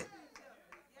tempted.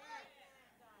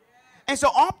 And so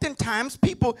oftentimes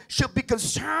people should be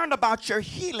concerned about your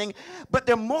healing, but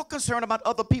they're more concerned about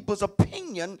other people's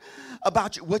opinion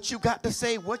about you, what you got to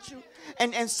say,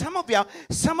 and some of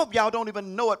y'all don't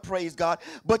even know it, praise God,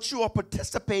 but you are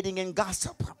participating in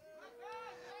gossip.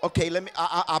 Okay,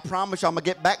 I promise you I'm going to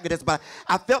get back to this, but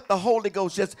I felt the Holy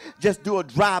Ghost just do a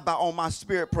drive-by on my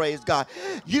spirit, praise God.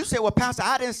 You say, well, Pastor,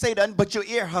 I didn't say nothing, but you're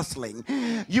ear hustling.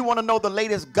 You want to know the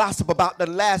latest gossip about the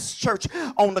last church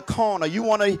on the corner. You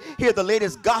want to hear the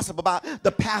latest gossip about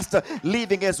the pastor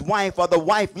leaving his wife or the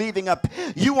wife leaving up.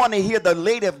 You want to hear the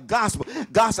latest gossip.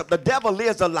 The devil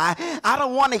is a lie. I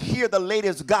don't want to hear the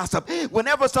latest gossip.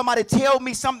 Whenever somebody tells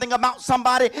me something about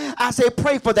somebody, I say,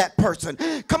 pray for that person.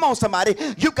 Come on, somebody.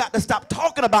 You got to stop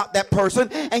talking about that person,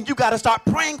 and you got to start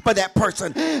praying for that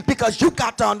person, because you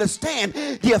got to understand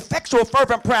the effectual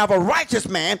fervent prayer of a righteous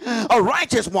man, a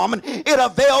righteous woman, it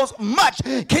avails much.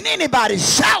 Can anybody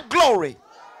shout glory?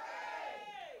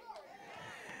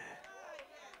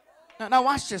 Now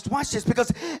watch this,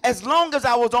 because as long as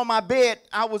I was on my bed,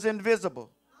 I was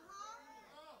invisible.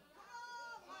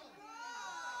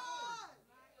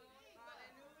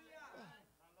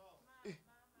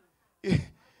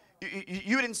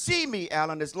 You didn't see me,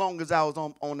 Alan, as long as I was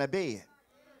on that bed.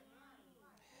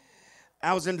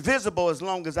 I was invisible as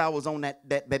long as I was on that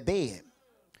bed.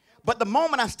 But the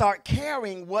moment I start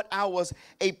carrying what I was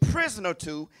a prisoner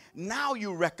to, now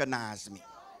you recognize me.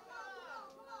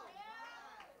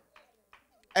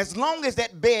 As long as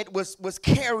that bed was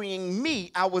carrying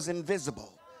me, I was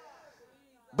invisible.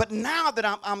 But now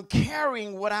that I'm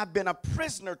carrying what I've been a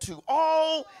prisoner to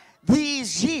all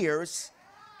these years,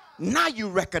 now you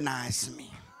recognize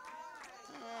me.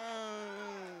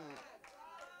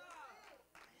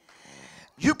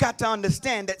 You got to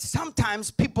understand that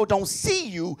sometimes people don't see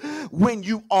you when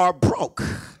you are broke.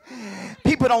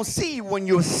 People don't see you when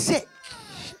you're sick.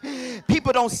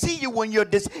 People don't see you when you're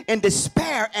in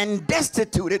despair and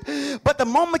destituted. But the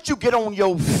moment you get on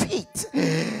your feet,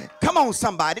 come on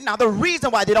somebody. Now the reason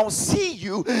why they don't see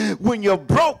you when you're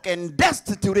broke and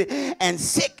destituted and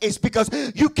sick is because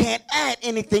you can't add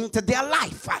anything to their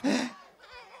life.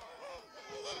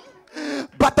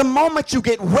 But the moment you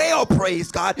get well,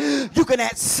 praise God, you can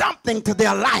add something to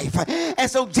their life. And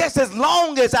so just as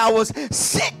long as I was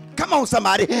sick, come on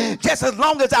somebody, just as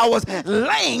long as I was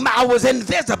lame, I was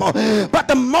invisible. But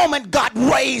the moment God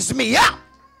raised me up,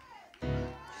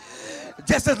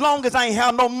 just as long as I ain't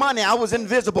have no money, I was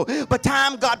invisible. But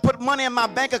time God put money in my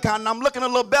bank account and I'm looking a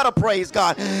little better, praise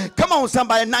God. Come on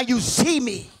somebody, now you see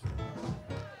me.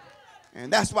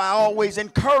 And that's why I always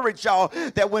encourage y'all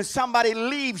that when somebody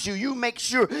leaves you, you make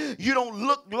sure you don't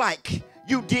look like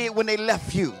you did when they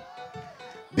left you.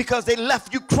 Because they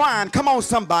left you crying. Come on,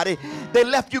 somebody. They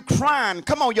left you crying.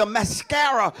 Come on, your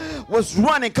mascara was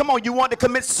running. Come on, you want to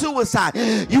commit suicide.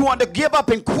 You want to give up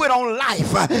and quit on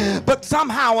life. But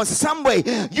somehow, in some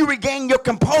way, you regain your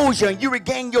composure and you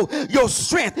regain your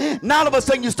strength. Now all of a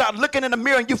sudden, you start looking in the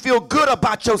mirror and you feel good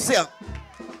about yourself.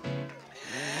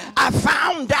 I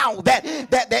found out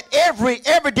that every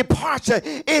departure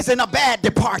isn't a bad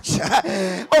departure.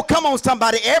 Oh, come on,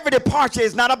 somebody. Every departure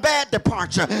is not a bad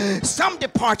departure. Some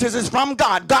departures is from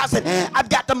God. God said, I've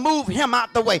got to move him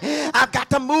out the way. I've got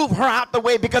to move her out the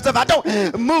way, because if I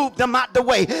don't move them out the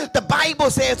way, the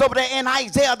Bible says over there in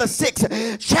Isaiah the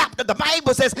 6th chapter, the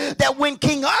Bible says that when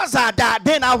King Uzziah died,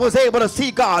 then I was able to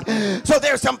see God. So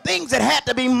there's some things that had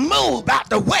to be moved out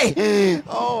the way.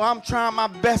 Oh, I'm trying my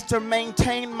best to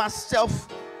maintain myself.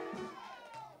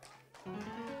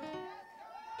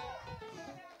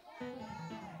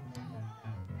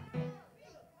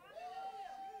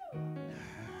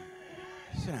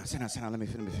 Sit down. Let me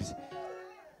finish.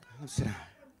 Sit down.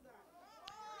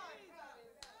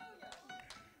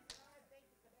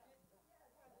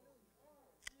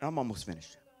 I'm almost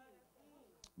finished.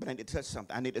 But I need to touch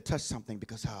something. I need to touch something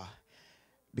because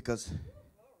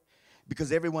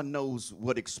everyone knows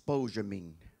what exposure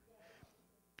means.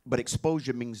 But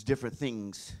exposure means different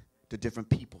things to different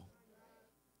people.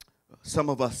 Some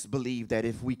of us believe that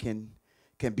if we can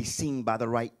be seen by the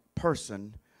right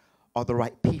person or the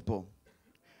right people,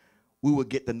 we will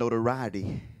get the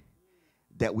notoriety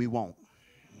that we want.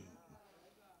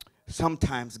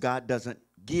 Sometimes God doesn't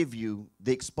give you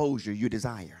the exposure you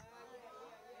desire.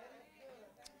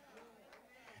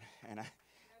 And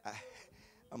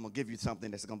I'm going to give you something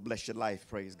that's going to bless your life,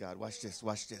 praise God. Watch this.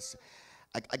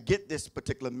 I get this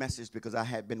particular message because I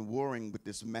had been warring with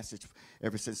this message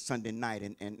ever since Sunday night,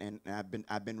 and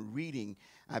I've been reading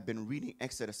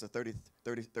Exodus, the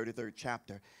 33rd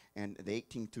chapter, and the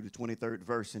 18th to the 23rd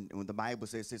verse, and when the Bible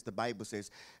says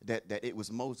that it was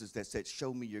Moses that said,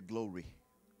 "Show me your glory.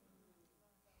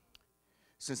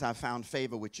 Since I found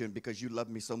favor with you, and because you love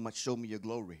me so much, show me your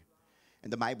glory."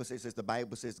 And the Bible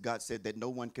says God said that no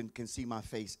one can see my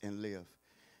face and live.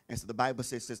 And so the Bible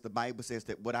says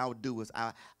that what I'll do is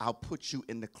I'll put you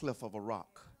in the cliff of a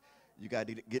rock. You got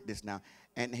to get this now.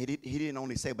 And he didn't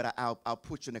only say, but I'll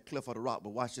put you in the cliff of the rock. But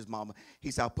watch this, mama. He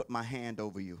said, I'll put my hand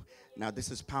over you. Now,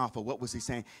 this is powerful. What was he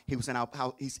saying? He was saying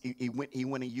he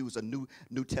went and used a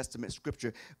New Testament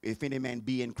scripture. If any man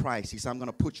be in Christ, he said, I'm going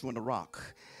to put you in the rock.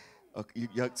 Okay,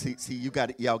 see, you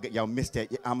got it. Y'all missed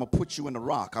that. I'm gonna put you in the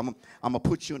rock. I'm gonna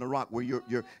put you in the rock where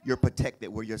you're protected,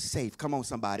 where you're safe. Come on,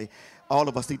 somebody. All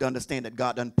of us need to understand that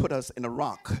God done put us in a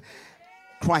rock.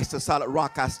 Christ, a solid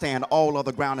rock I stand. All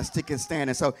other ground is stick and stand.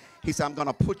 And so he said, I'm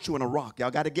gonna put you in a rock.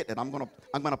 Y'all got to get that. I'm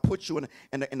gonna put you in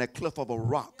a cliff of a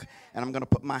rock, and I'm gonna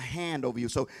put my hand over you.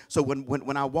 So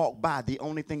when I walk by, the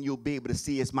only thing you'll be able to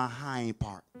see is my hind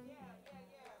part.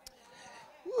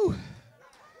 Woo.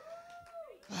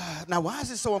 Now, why is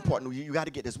this so important? You got to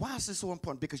get this. Why is this so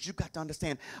important? Because you got to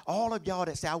understand, all of y'all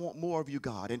that say, I want more of you,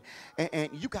 God. And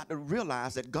you got to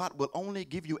realize that God will only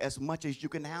give you as much as you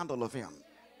can handle of him.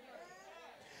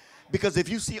 Because if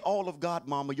you see all of God,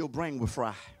 mama, your brain will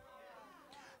fry.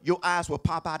 Your eyes will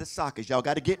pop out of sockets. Y'all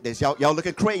got to get this. Y'all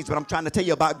looking crazy, but I'm trying to tell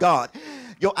you about God.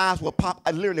 Your eyes will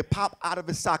literally pop out of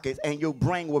his sockets, and your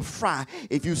brain will fry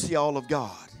if you see all of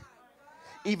God.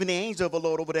 Even the angel of the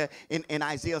Lord over there in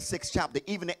Isaiah 6 chapter,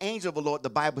 even the angel of the Lord, the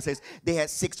Bible says they had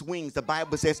 6 wings. The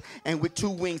Bible says, and with 2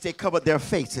 wings they covered their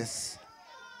faces.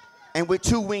 And with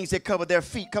 2 wings they covered their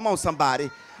feet. Come on,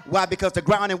 somebody. Why? Because the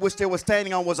ground in which they were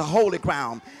standing on was a holy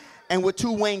ground. And with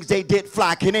 2 wings they did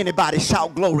fly. Can anybody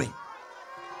shout glory?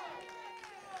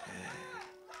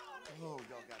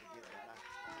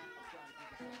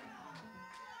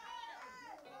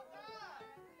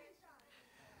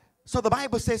 So the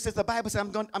Bible says,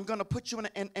 I'm going to put you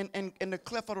in the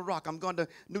cleft of the rock. I'm going to,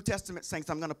 New Testament saints,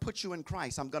 I'm going to put you in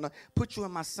Christ. I'm going to put you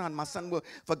in my son. My son will,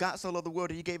 for God so loved the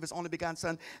world, he gave his only begotten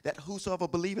son, that whosoever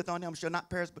believeth on him shall not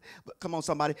perish, but come on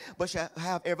somebody, but shall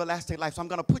have everlasting life. So I'm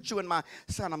going to put you in my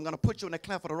son. I'm going to put you in the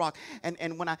cleft of the rock.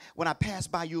 And when I pass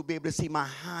by, you'll be able to see my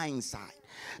hind side.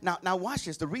 Now watch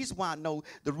this. The reason why I know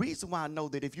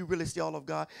that if you really see all of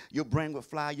God, your brain will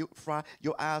fry,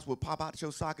 your eyes will pop out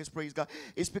your sockets, praise God.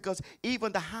 It's because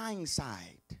even the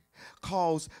hindsight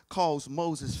caused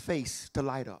Moses' face to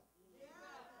light up.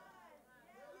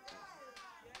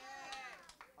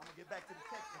 I'm gonna get back to the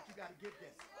text, but you gotta get this.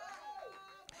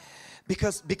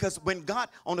 Because when God,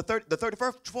 on the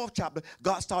 34th chapter,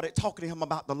 God started talking to him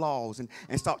about the laws and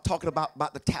start talking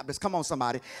about the tablets. Come on,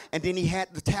 somebody. And then he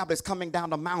had the tablets coming down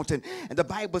the mountain. And the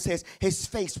Bible says his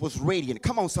face was radiant.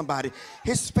 Come on, somebody.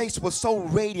 His face was so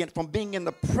radiant from being in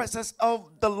the presence of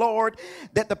the Lord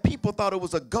that the people thought it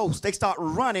was a ghost. They start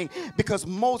running because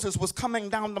Moses was coming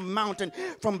down the mountain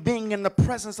from being in the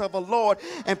presence of the Lord.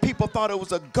 And people thought it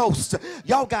was a ghost.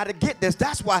 Y'all got to get this.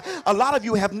 That's why a lot of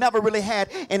you have never really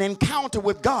had an encounter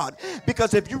with God,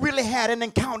 because if you really had an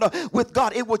encounter with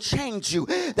God, it will change you.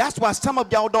 That's why some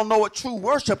of y'all don't know what true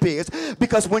worship is,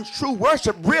 because when true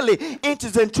worship really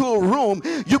enters into a room,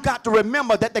 you got to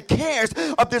remember that the cares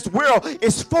of this world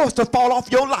is forced to fall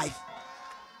off your life.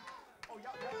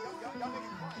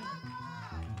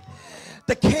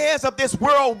 The cares of this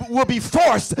world will be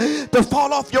forced to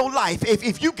fall off your life.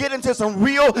 If you get into some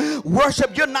real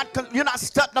worship, you're not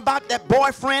studying about that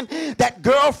boyfriend, that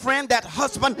girlfriend, that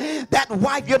husband, that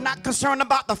wife. You're not concerned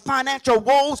about the financial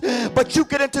woes, but you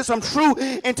get into some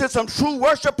true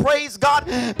worship, praise God,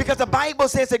 because the Bible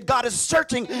says that God is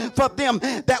searching for them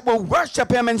that will worship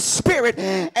him in spirit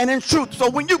and in truth. So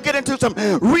when you get into some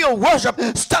real worship,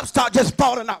 stuff start just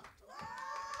falling out.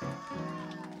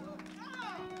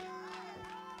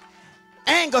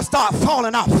 Anger start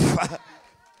falling off.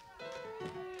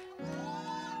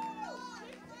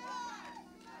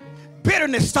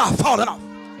 Bitterness start falling off.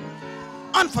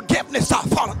 Unforgiveness start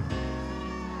falling.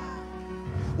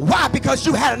 Why? Because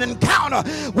you had an encounter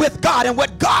with God, and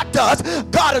what God does,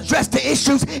 God addressed the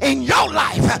issues in your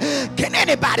life. Can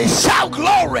anybody shout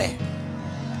glory?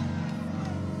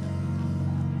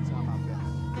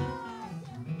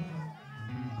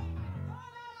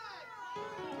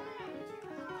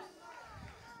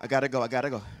 I gotta go.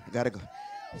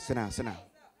 Sit down. Sit down.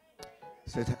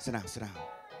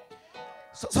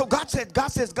 So God says,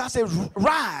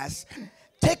 rise,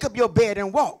 take up your bed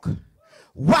and walk.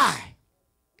 Why?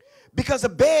 Because a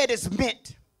bed is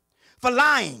meant for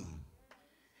lying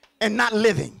and not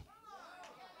living.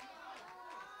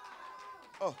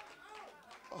 Oh.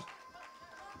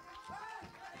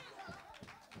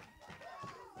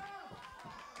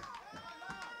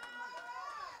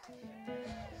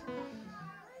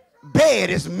 Bed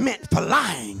is meant for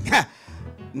lying,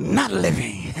 not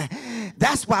living.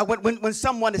 That's why when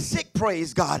someone is sick,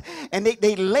 praise God, and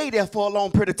they lay there for a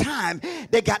long period of time,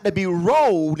 they got to be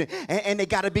rolled and they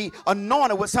got to be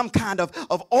anointed with some kind of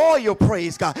oil,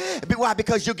 praise God. Why?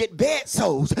 Because you get bed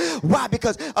sores. Why?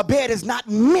 Because a bed is not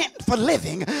meant for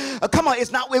living. Come on, it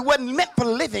wasn't meant for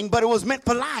living, but it was meant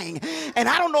for lying. And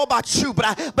I don't know about you,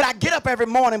 but I get up every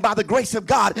morning by the grace of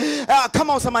God.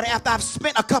 Come on, somebody, after I've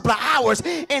spent a couple of hours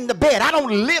in the bed. I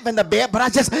don't live in the bed, but I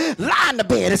just lie in the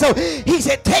bed. And so he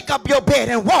said, take up your bed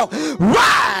and walk.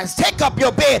 Rise, take up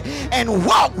your bed and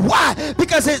walk. Why?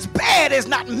 Because his bed is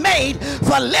not made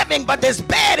for living, but this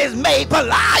bed is made for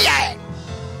lying.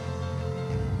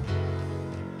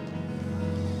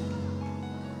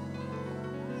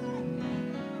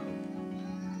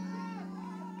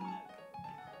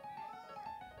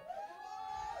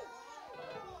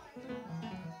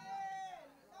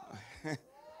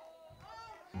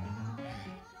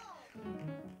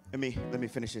 Let me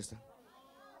finish this.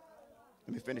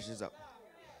 Let me finish this up.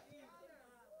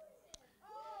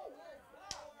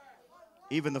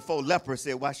 Even the 4 lepers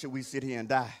said, why should we sit here and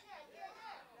die?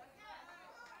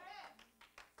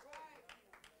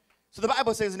 So the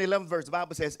Bible says in the 11th verse, the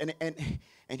Bible says, and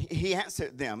he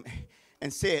answered them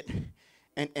and said,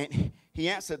 and he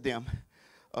answered them,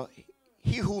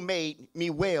 he who made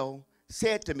me well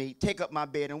said to me, take up my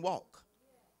bed and walk.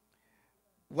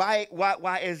 Why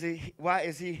is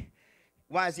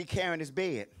he carrying his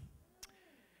bed?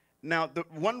 Now, the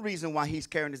one reason why he's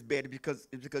carrying his bed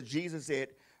is because Jesus said,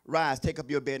 rise, take up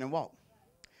your bed and walk.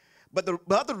 But the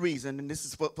other reason, and this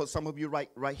is for some of you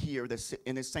right here that's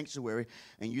in this sanctuary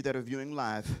and you that are viewing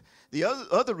live, the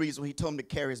other reason he told him to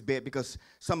carry his bed because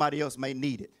somebody else may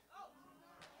need it.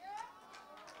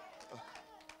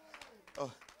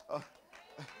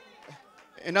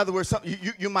 In other words,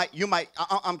 you might,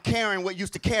 I'm carrying what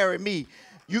used to carry me.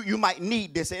 You might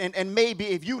need this. And maybe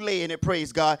if you lay in it,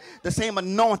 praise God, the same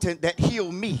anointing that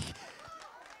healed me,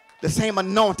 the same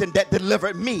anointing that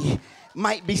delivered me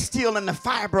might be still in the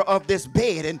fiber of this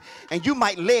bed, and you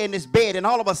might lay in this bed, and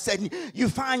all of a sudden you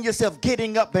find yourself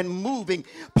getting up and moving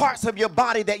parts of your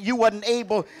body that you wasn't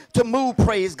able to move,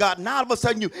 praise God. And all of a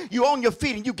sudden you on your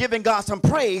feet and you giving God some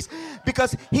praise,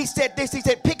 because he said this, he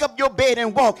said pick up your bed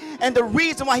and walk. And the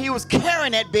reason why he was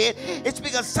carrying that bed is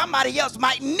because somebody else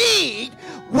might need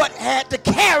what had to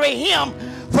carry him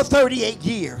for 38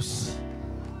 years.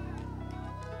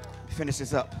 Finish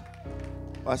this up.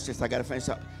 Watch this, I gotta finish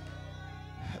up.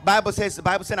 Bible says in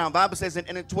the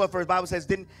 12th verse, Bible says,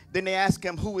 then they asked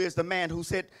him, who is the man who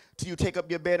said to you, take up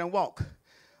your bed and walk?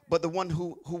 But the one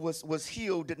who was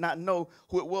healed did not know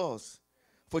who it was,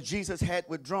 for Jesus had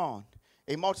withdrawn,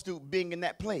 a multitude being in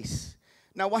that place.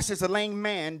 Now watch this, a lame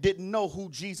man didn't know who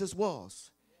Jesus was.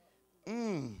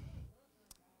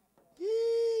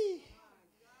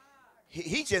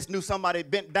 He just knew somebody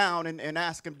bent down and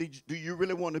asked him, do you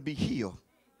really want to be healed?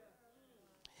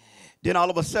 Then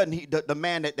all of a sudden, the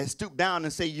man that stooped down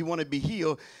and said, you want to be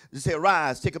healed, said,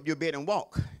 rise, take up your bed and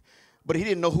walk. But he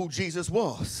didn't know who Jesus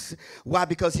was. Why?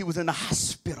 Because he was in the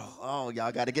hospital. Oh,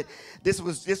 y'all got to get, this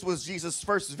was Jesus'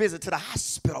 first visit to the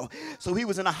hospital. So he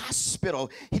was in a hospital.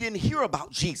 He didn't hear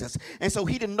about Jesus. And so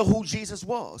he didn't know who Jesus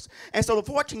was. And so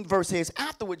the 14th verse says,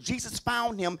 afterward, Jesus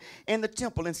found him in the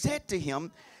temple and said to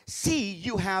him, see,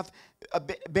 you have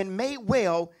been made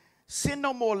well. Sin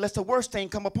no more, lest the worst thing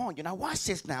come upon you. Now watch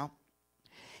this now.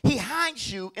 He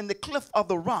hides you in the cliff of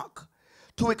the rock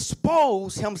to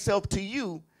expose himself to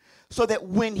you, so that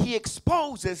when he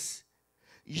exposes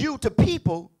you to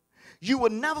people, you will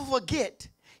never forget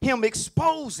him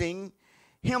exposing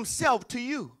himself to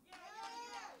you.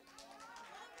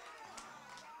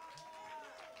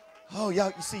 Oh,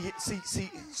 y'all, you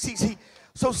see.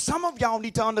 So some of y'all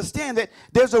need to understand that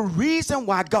there's a reason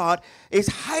why God is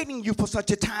hiding you for such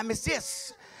a time as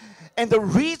this. And the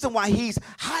reason why he's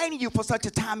hiding you for such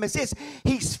a time as this,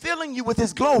 he's filling you with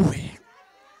his glory.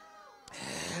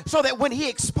 So that when he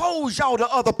exposed y'all to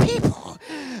other people,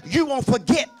 you won't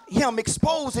forget him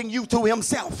exposing you to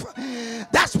himself.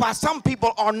 That's why some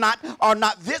people are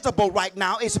not visible right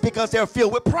now. It's because they're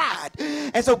filled with pride.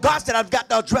 And so God said, I've got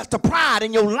to address the pride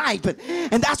in your life.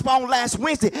 And that's why on last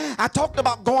Wednesday, I talked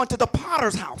about going to the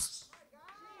potter's house.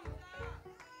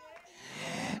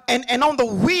 And on the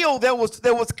wheel, there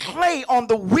was clay on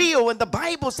the wheel. And the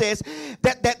Bible says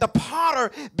that the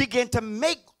potter began to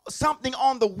make something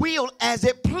on the wheel as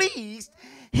it pleased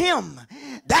him.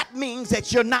 That means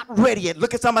that you're not ready yet.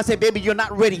 Look at somebody and say, baby, you're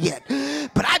not ready yet.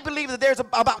 But I believe that there's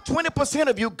about 20%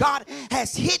 of you, God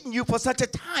has hidden you for such a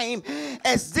time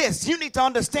as this. You need to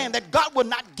understand that God will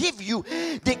not give you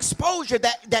the exposure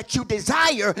that you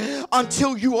desire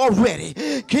until you are ready.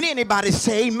 Can anybody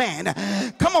say amen?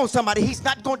 Come on, somebody. He's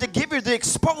not going to give you the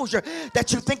exposure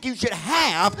that you think you should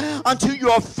have until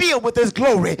you are filled with his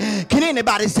glory. Can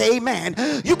anybody say amen?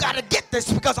 You got to get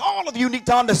this, because all of you need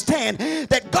to understand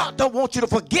that God don't want you to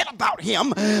forget about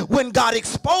him when God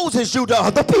exposes you to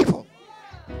other people.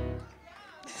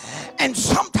 And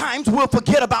sometimes we'll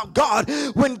forget about God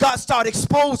when God starts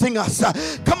exposing us.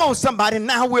 Come on, somebody.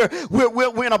 Now we're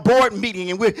in a board meeting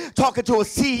and we're talking to a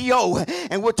CEO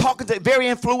and we're talking to very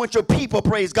influential people,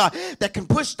 praise God, that can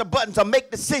push the buttons or make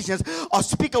decisions or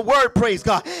speak a word, praise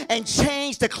God, and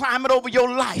change the climate over your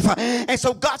life. And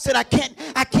so God said, I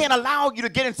can't allow you to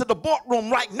get into the boardroom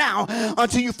right now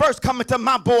until you first come into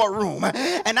my boardroom.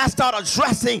 And I start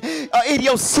addressing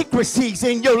idiosyncrasies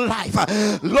in your life,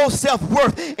 low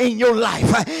self-worth in your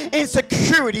life,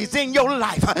 insecurities in your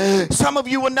life. Some of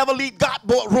you will never leave God's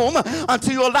boardroom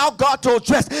until you allow God to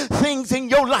address things in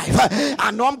your life.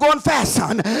 I know I'm going fast,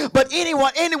 son, but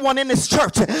anyone in this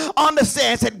church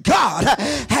understands that God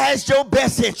has your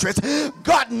best interest.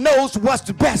 God knows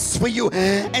what's best for you.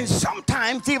 And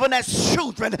sometimes even as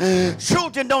children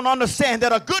don't understand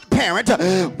that a good parent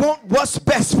wants what's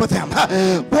best for them,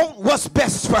 wants what's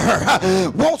best for her,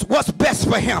 wants what's best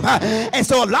for him. And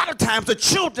so a lot of times the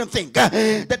children think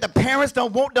that the parents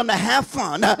don't want them to have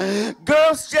fun.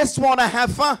 Girls just want to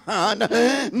have fun.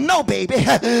 No, baby.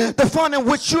 The fun in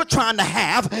which you're trying to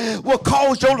have will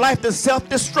cause your life to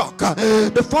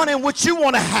self-destruct. The fun in which you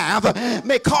want to have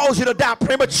may cause you to die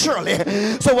prematurely.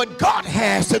 So what God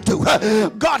has to do,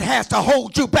 God has to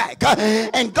hold you back,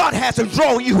 and God has to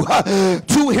draw you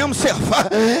to himself.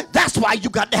 That's why you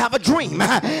got to have a dream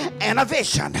and a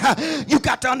vision. You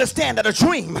got to understand that a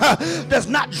dream does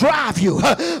not drive you,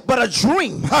 but a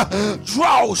dream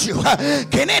draws you.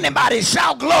 Can anybody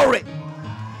shout glory?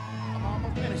 I'm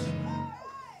almost finished.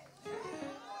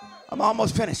 I'm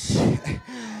almost finished.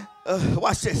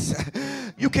 Watch this.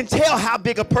 You can tell how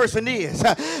big a person is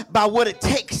by what it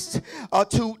takes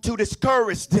to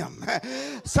discourage them.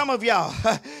 Some of y'all,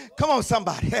 come on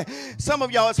somebody. Some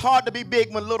of y'all, it's hard to be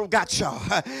big when little got y'all.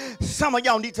 Some of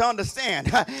y'all need to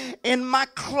understand. In my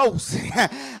closing,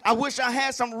 I wish I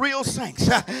had some real saints.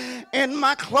 In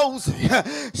my closing,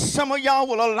 some of y'all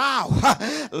will allow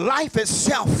life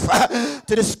itself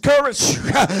to discourage you.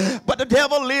 But the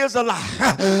devil is a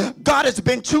lie. God has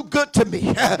been too good to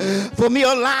me for me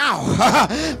allow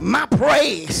my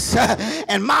praise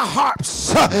and my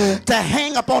harps to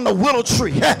hang up on the willow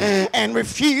tree and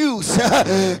refuse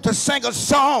to sing a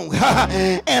song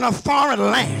in a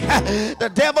foreign land. The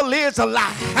devil is a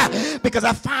lie, because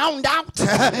I found out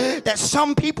that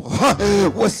some people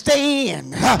will stay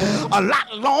in a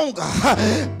lot longer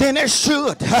than they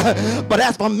should. But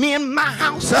as for me and my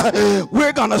house,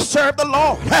 we're gonna serve the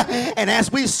Lord. And as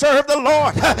we serve the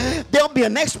Lord, there'll be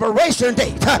an expiration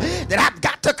date that I've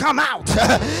got to come out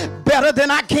better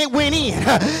than I can went in.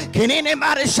 Can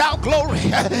anybody shout glory?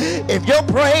 If your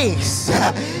praise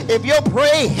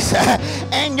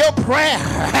and your prayer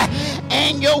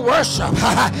and your worship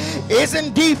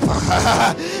isn't deeper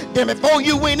than before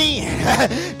you went in,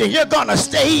 then you're gonna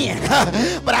stay in.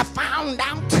 But I found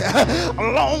out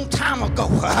a long time ago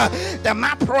that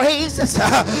my praise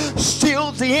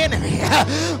steals the enemy.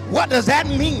 What does that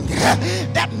mean?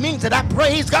 That means that I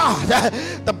praise God.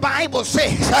 The Bible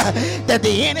says that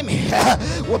the enemy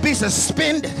will be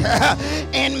suspended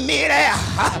in midair.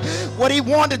 What he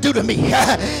wanted to do to me,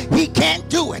 he can't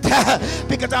do it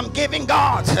because I'm giving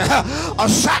God a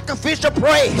sacrificial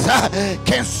praise.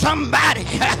 Can somebody,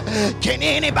 can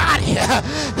anybody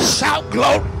shout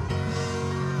glory?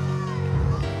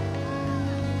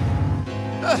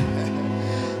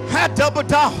 I double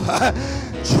down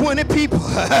 20 people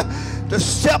to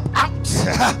step out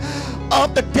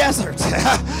of the desert,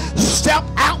 step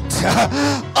out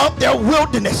of their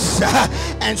wilderness,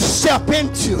 and step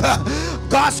into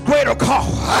God's greater call.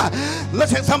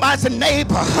 Listen to somebody say,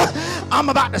 neighbor, I'm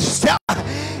about to step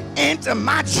into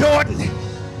my Jordan.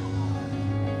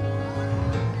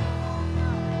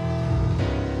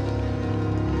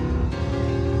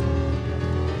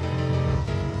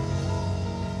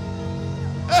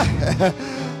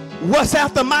 What's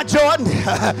after my Jordan?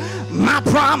 My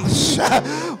promise.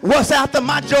 What's after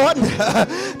my Jordan?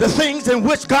 The things in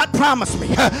which God promised me.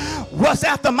 What's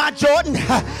after my Jordan?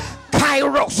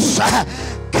 Kairos.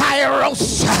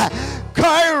 Kairos.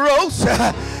 Kairos.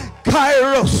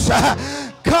 Kairos.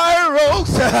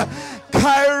 Kairos.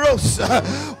 Kairos.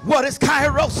 What is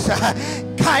Kairos?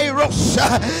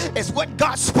 Kairos is what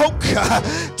God spoke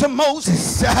to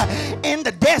Moses in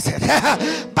the desert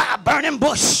by a burning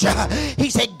bush. He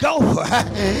said, go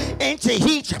into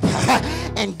Egypt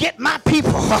and get my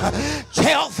people.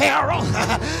 Tell Pharaoh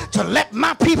to let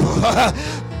my people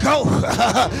go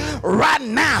right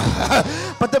now.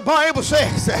 But the Bible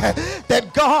says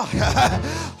that God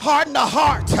hardened the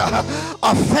heart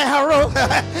of Pharaoh.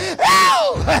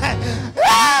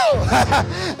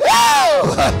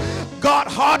 God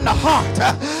hardened the heart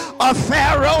of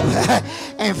Pharaoh,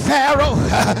 and Pharaoh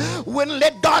wouldn't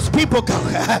let God's people go.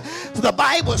 So the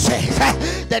Bible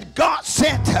says that God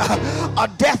sent a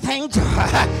death angel.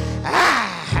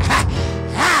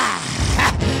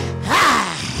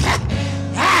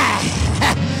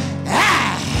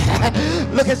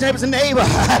 Look at neighbor's neighbor.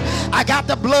 I got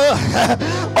the blood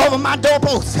over my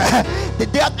doorpost. The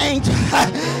death angel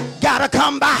gotta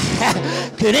come by.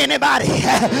 Could anybody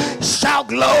shout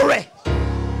glory?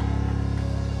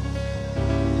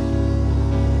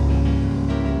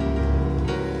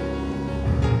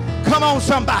 Come on,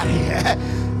 somebody.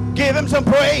 Give him some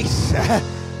praise.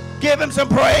 Give him some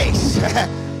praise.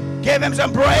 Give him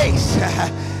some praise.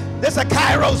 This is a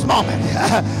Kairos moment.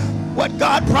 What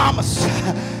God promised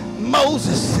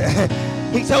Moses.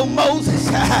 He told Moses,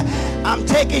 I'm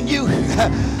taking you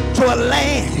to a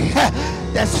land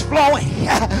that's flowing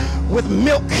with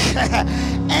milk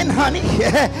and honey.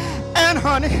 And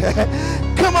honey.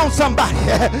 Come on, somebody.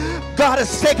 God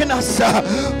has taken us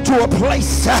to a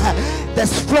place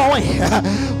that's flowing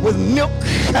with milk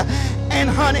and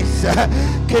honey.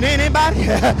 Can anybody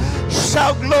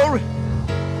shout glory?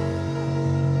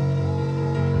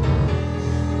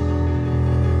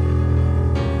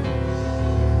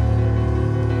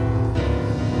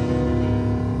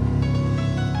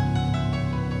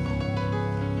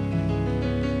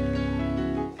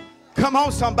 Come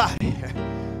on, somebody.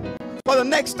 For the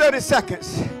next 30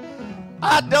 seconds,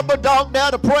 I double dog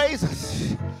dare to praise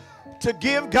us, to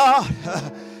give God.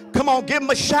 Come on, give him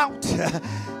a shout.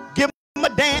 Give him a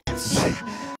dance.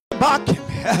 Bark him.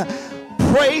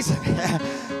 Praise him.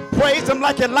 Praise him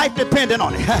like your life depended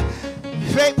on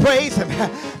it. Praise him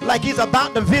like he's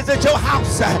about to visit your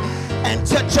house and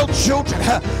touch your children.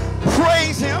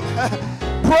 Praise him.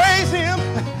 Praise him.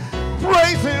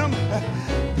 Praise him.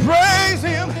 Praise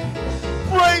him.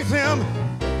 Praise him.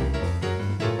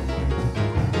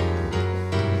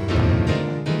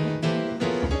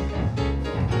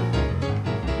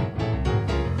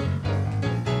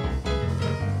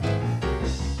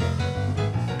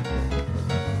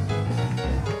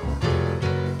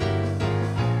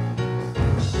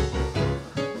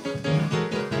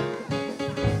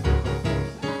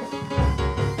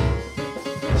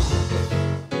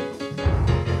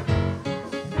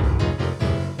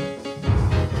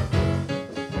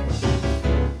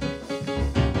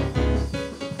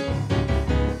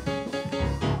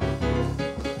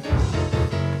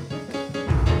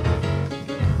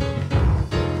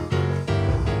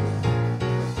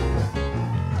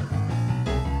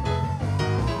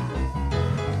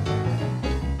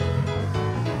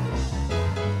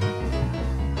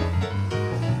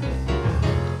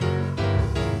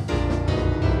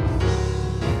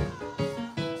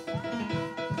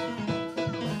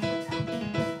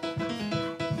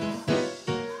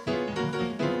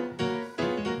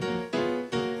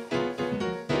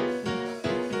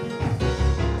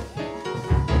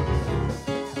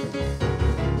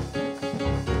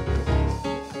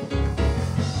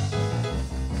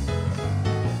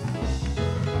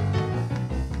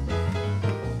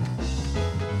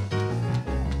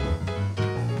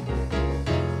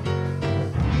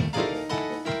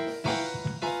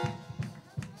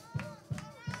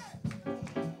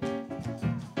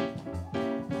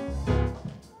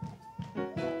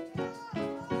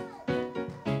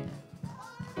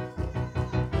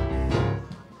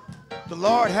 The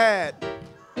Lord had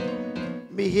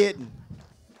me hidden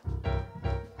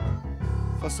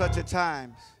for such a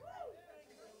time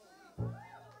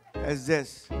as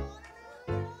this.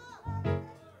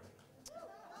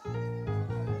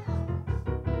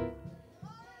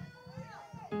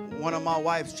 One of my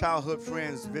wife's childhood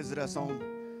friends visited us on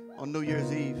New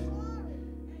Year's Eve,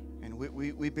 and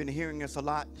we've been hearing this a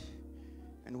lot,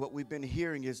 and what we've been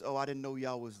hearing is, oh, I didn't know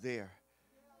y'all was there.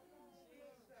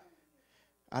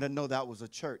 I didn't know that was a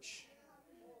church.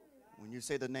 When you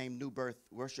say the name New Birth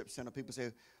Worship Center, people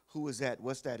say, who is that?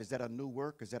 What's that? Is that a new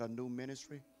work? Is that a new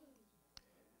ministry?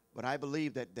 But I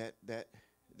believe that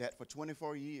for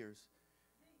 24 years,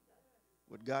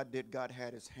 what God did, God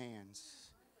had his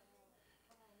hands.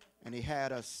 And he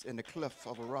had us in the cliff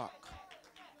of a rock.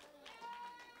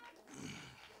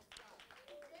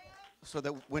 So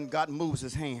that when God moves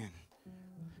his hand,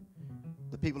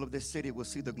 the people of this city will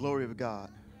see the glory of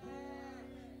God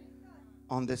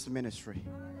on this ministry.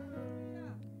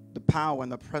 The power and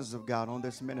the presence of God on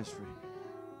this ministry.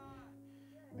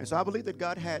 And so I believe that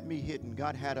God had me hidden.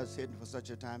 God had us hidden for such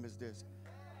a time as this.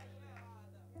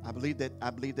 I believe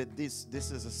that this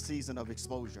is a season of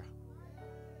exposure.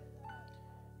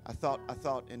 I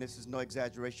thought, and this is no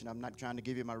exaggeration, I'm not trying to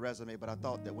give you my resume, but I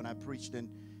thought that when I preached in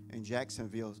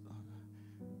Jacksonville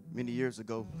many years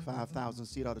ago, 5,000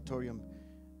 seat auditorium,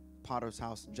 Potter's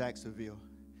House, Jacksonville,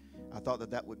 I thought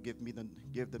that would give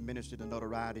the ministry the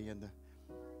notoriety and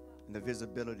the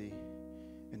visibility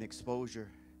and exposure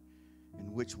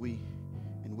in which we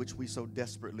so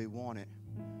desperately wanted.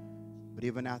 But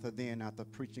even after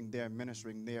preaching there,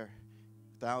 ministering there,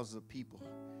 thousands of people,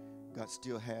 God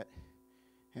still had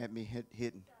me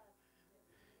hidden.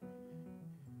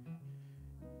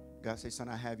 God said, son,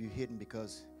 I have you hidden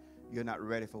because you're not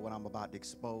ready for what I'm about to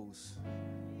expose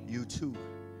you to.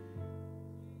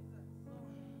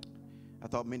 I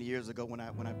thought many years ago when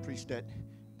I preached at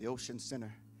the Ocean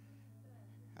Center,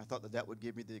 I thought that would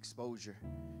give me the exposure.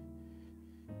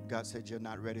 God said, you're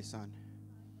not ready, son.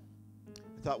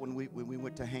 I thought when we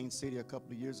went to Haines City a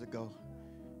couple of years ago,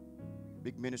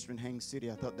 big ministry in Haines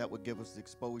City, I thought that would give us the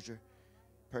exposure.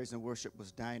 Praise and worship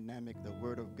was dynamic. The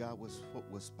word of God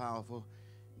was powerful.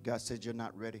 God said, you're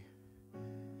not ready.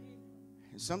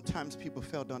 And sometimes people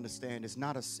fail to understand it's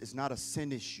not a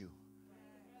sin issue.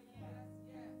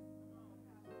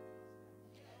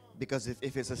 Because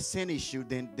if it's a sin issue,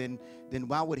 then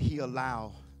why would he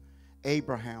allow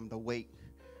Abraham to wait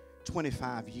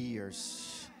 25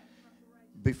 years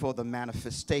before the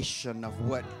manifestation of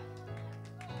what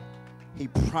he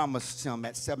promised him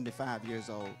at 75 years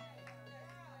old?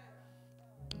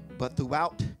 But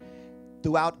throughout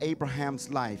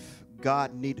Abraham's life,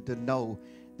 God needed to know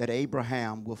that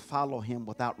Abraham will follow him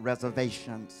without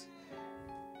reservations.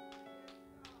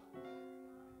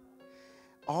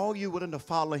 Are you willing to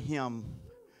follow him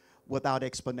without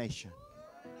explanation?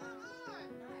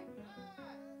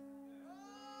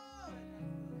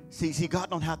 See, God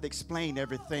don't have to explain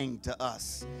everything to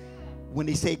us. When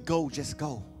he say go, just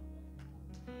go.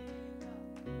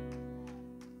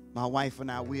 My wife and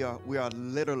I, we are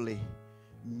literally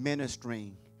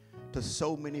ministering to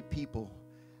so many people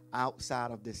outside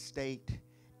of this state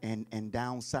and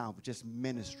down south, just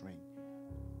ministering,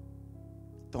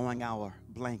 throwing our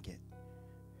blanket.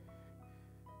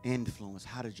 Influence.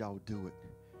 How did y'all do it?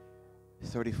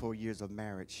 34 years of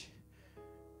marriage,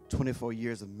 24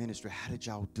 years of ministry. How did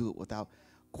y'all do it without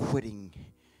quitting?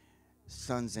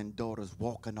 Sons and daughters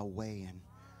walking away and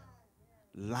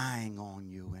lying on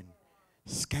you and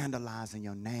scandalizing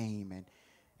your name,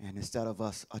 and instead of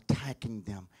us attacking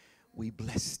them, we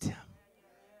blessed them.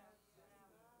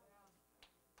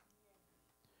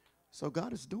 So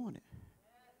God is doing it.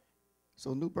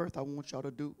 So New Birth, I want y'all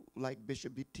to do like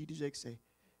Bishop T.D. Jakes say,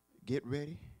 get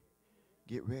ready,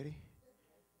 get ready,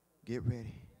 get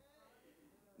ready.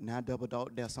 Now double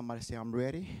dog there, somebody say, I'm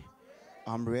ready,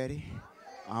 I'm ready,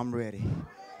 I'm ready.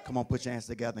 Come on, put your hands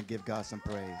together and give God some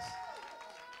praise.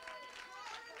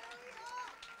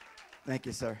 Thank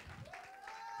you, sir.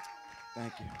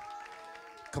 Thank you.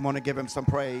 Come on and give him some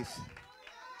praise.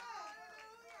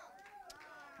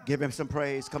 Give him some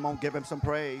praise. Come on, give him some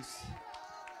praise.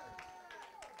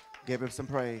 Give him some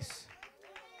praise.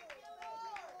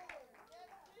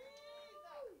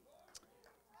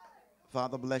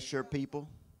 Father, bless your people.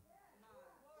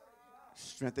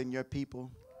 Strengthen your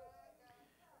people.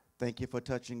 Thank you for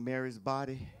touching Mary's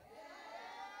body.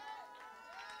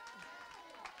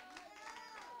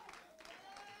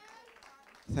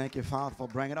 Thank you, Father, for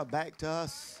bringing her back to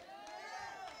us.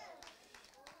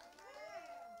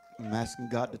 I'm asking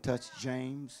God to touch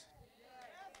James,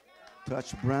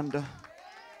 touch Brenda,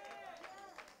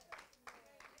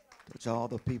 touch all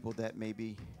the people that may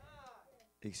be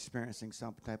experiencing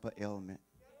some type of ailment.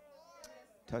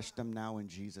 Touch them now in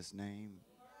Jesus' name.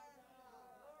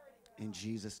 In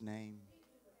Jesus' name.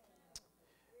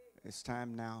 It's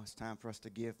time now. It's time for us to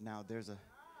give now. There's a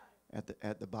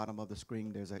at the bottom of the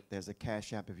screen, there's a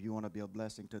cash app. If you want to be a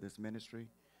blessing to this ministry,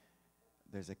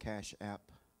 there's a cash app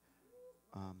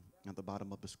at the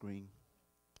bottom of the screen.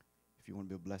 If you want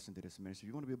to be a blessing to this ministry, if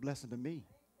you want to be a blessing to me,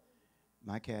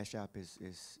 my cash app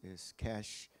is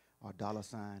cash or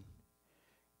 $,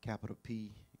 capital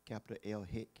P, capital L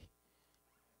Hick,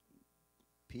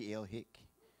 PL Hick,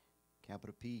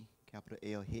 capital P, capital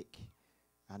L Hick.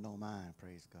 I know mine,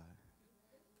 praise God.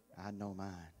 I know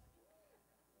mine.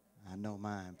 I know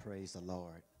mine, praise the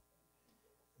Lord.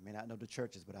 I may not know the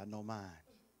churches, but I know mine.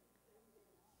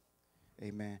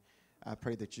 Amen. I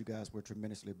pray that you guys were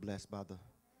tremendously blessed by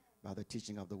the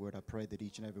teaching of the word. I pray that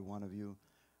each and every one of you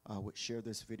would share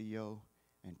this video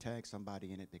and tag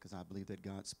somebody in it, because I believe that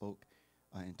God spoke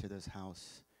into this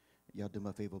house. Y'all do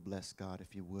me a favor, bless God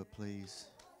if you would, please.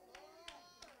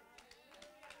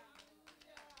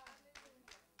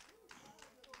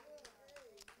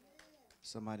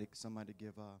 Somebody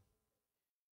give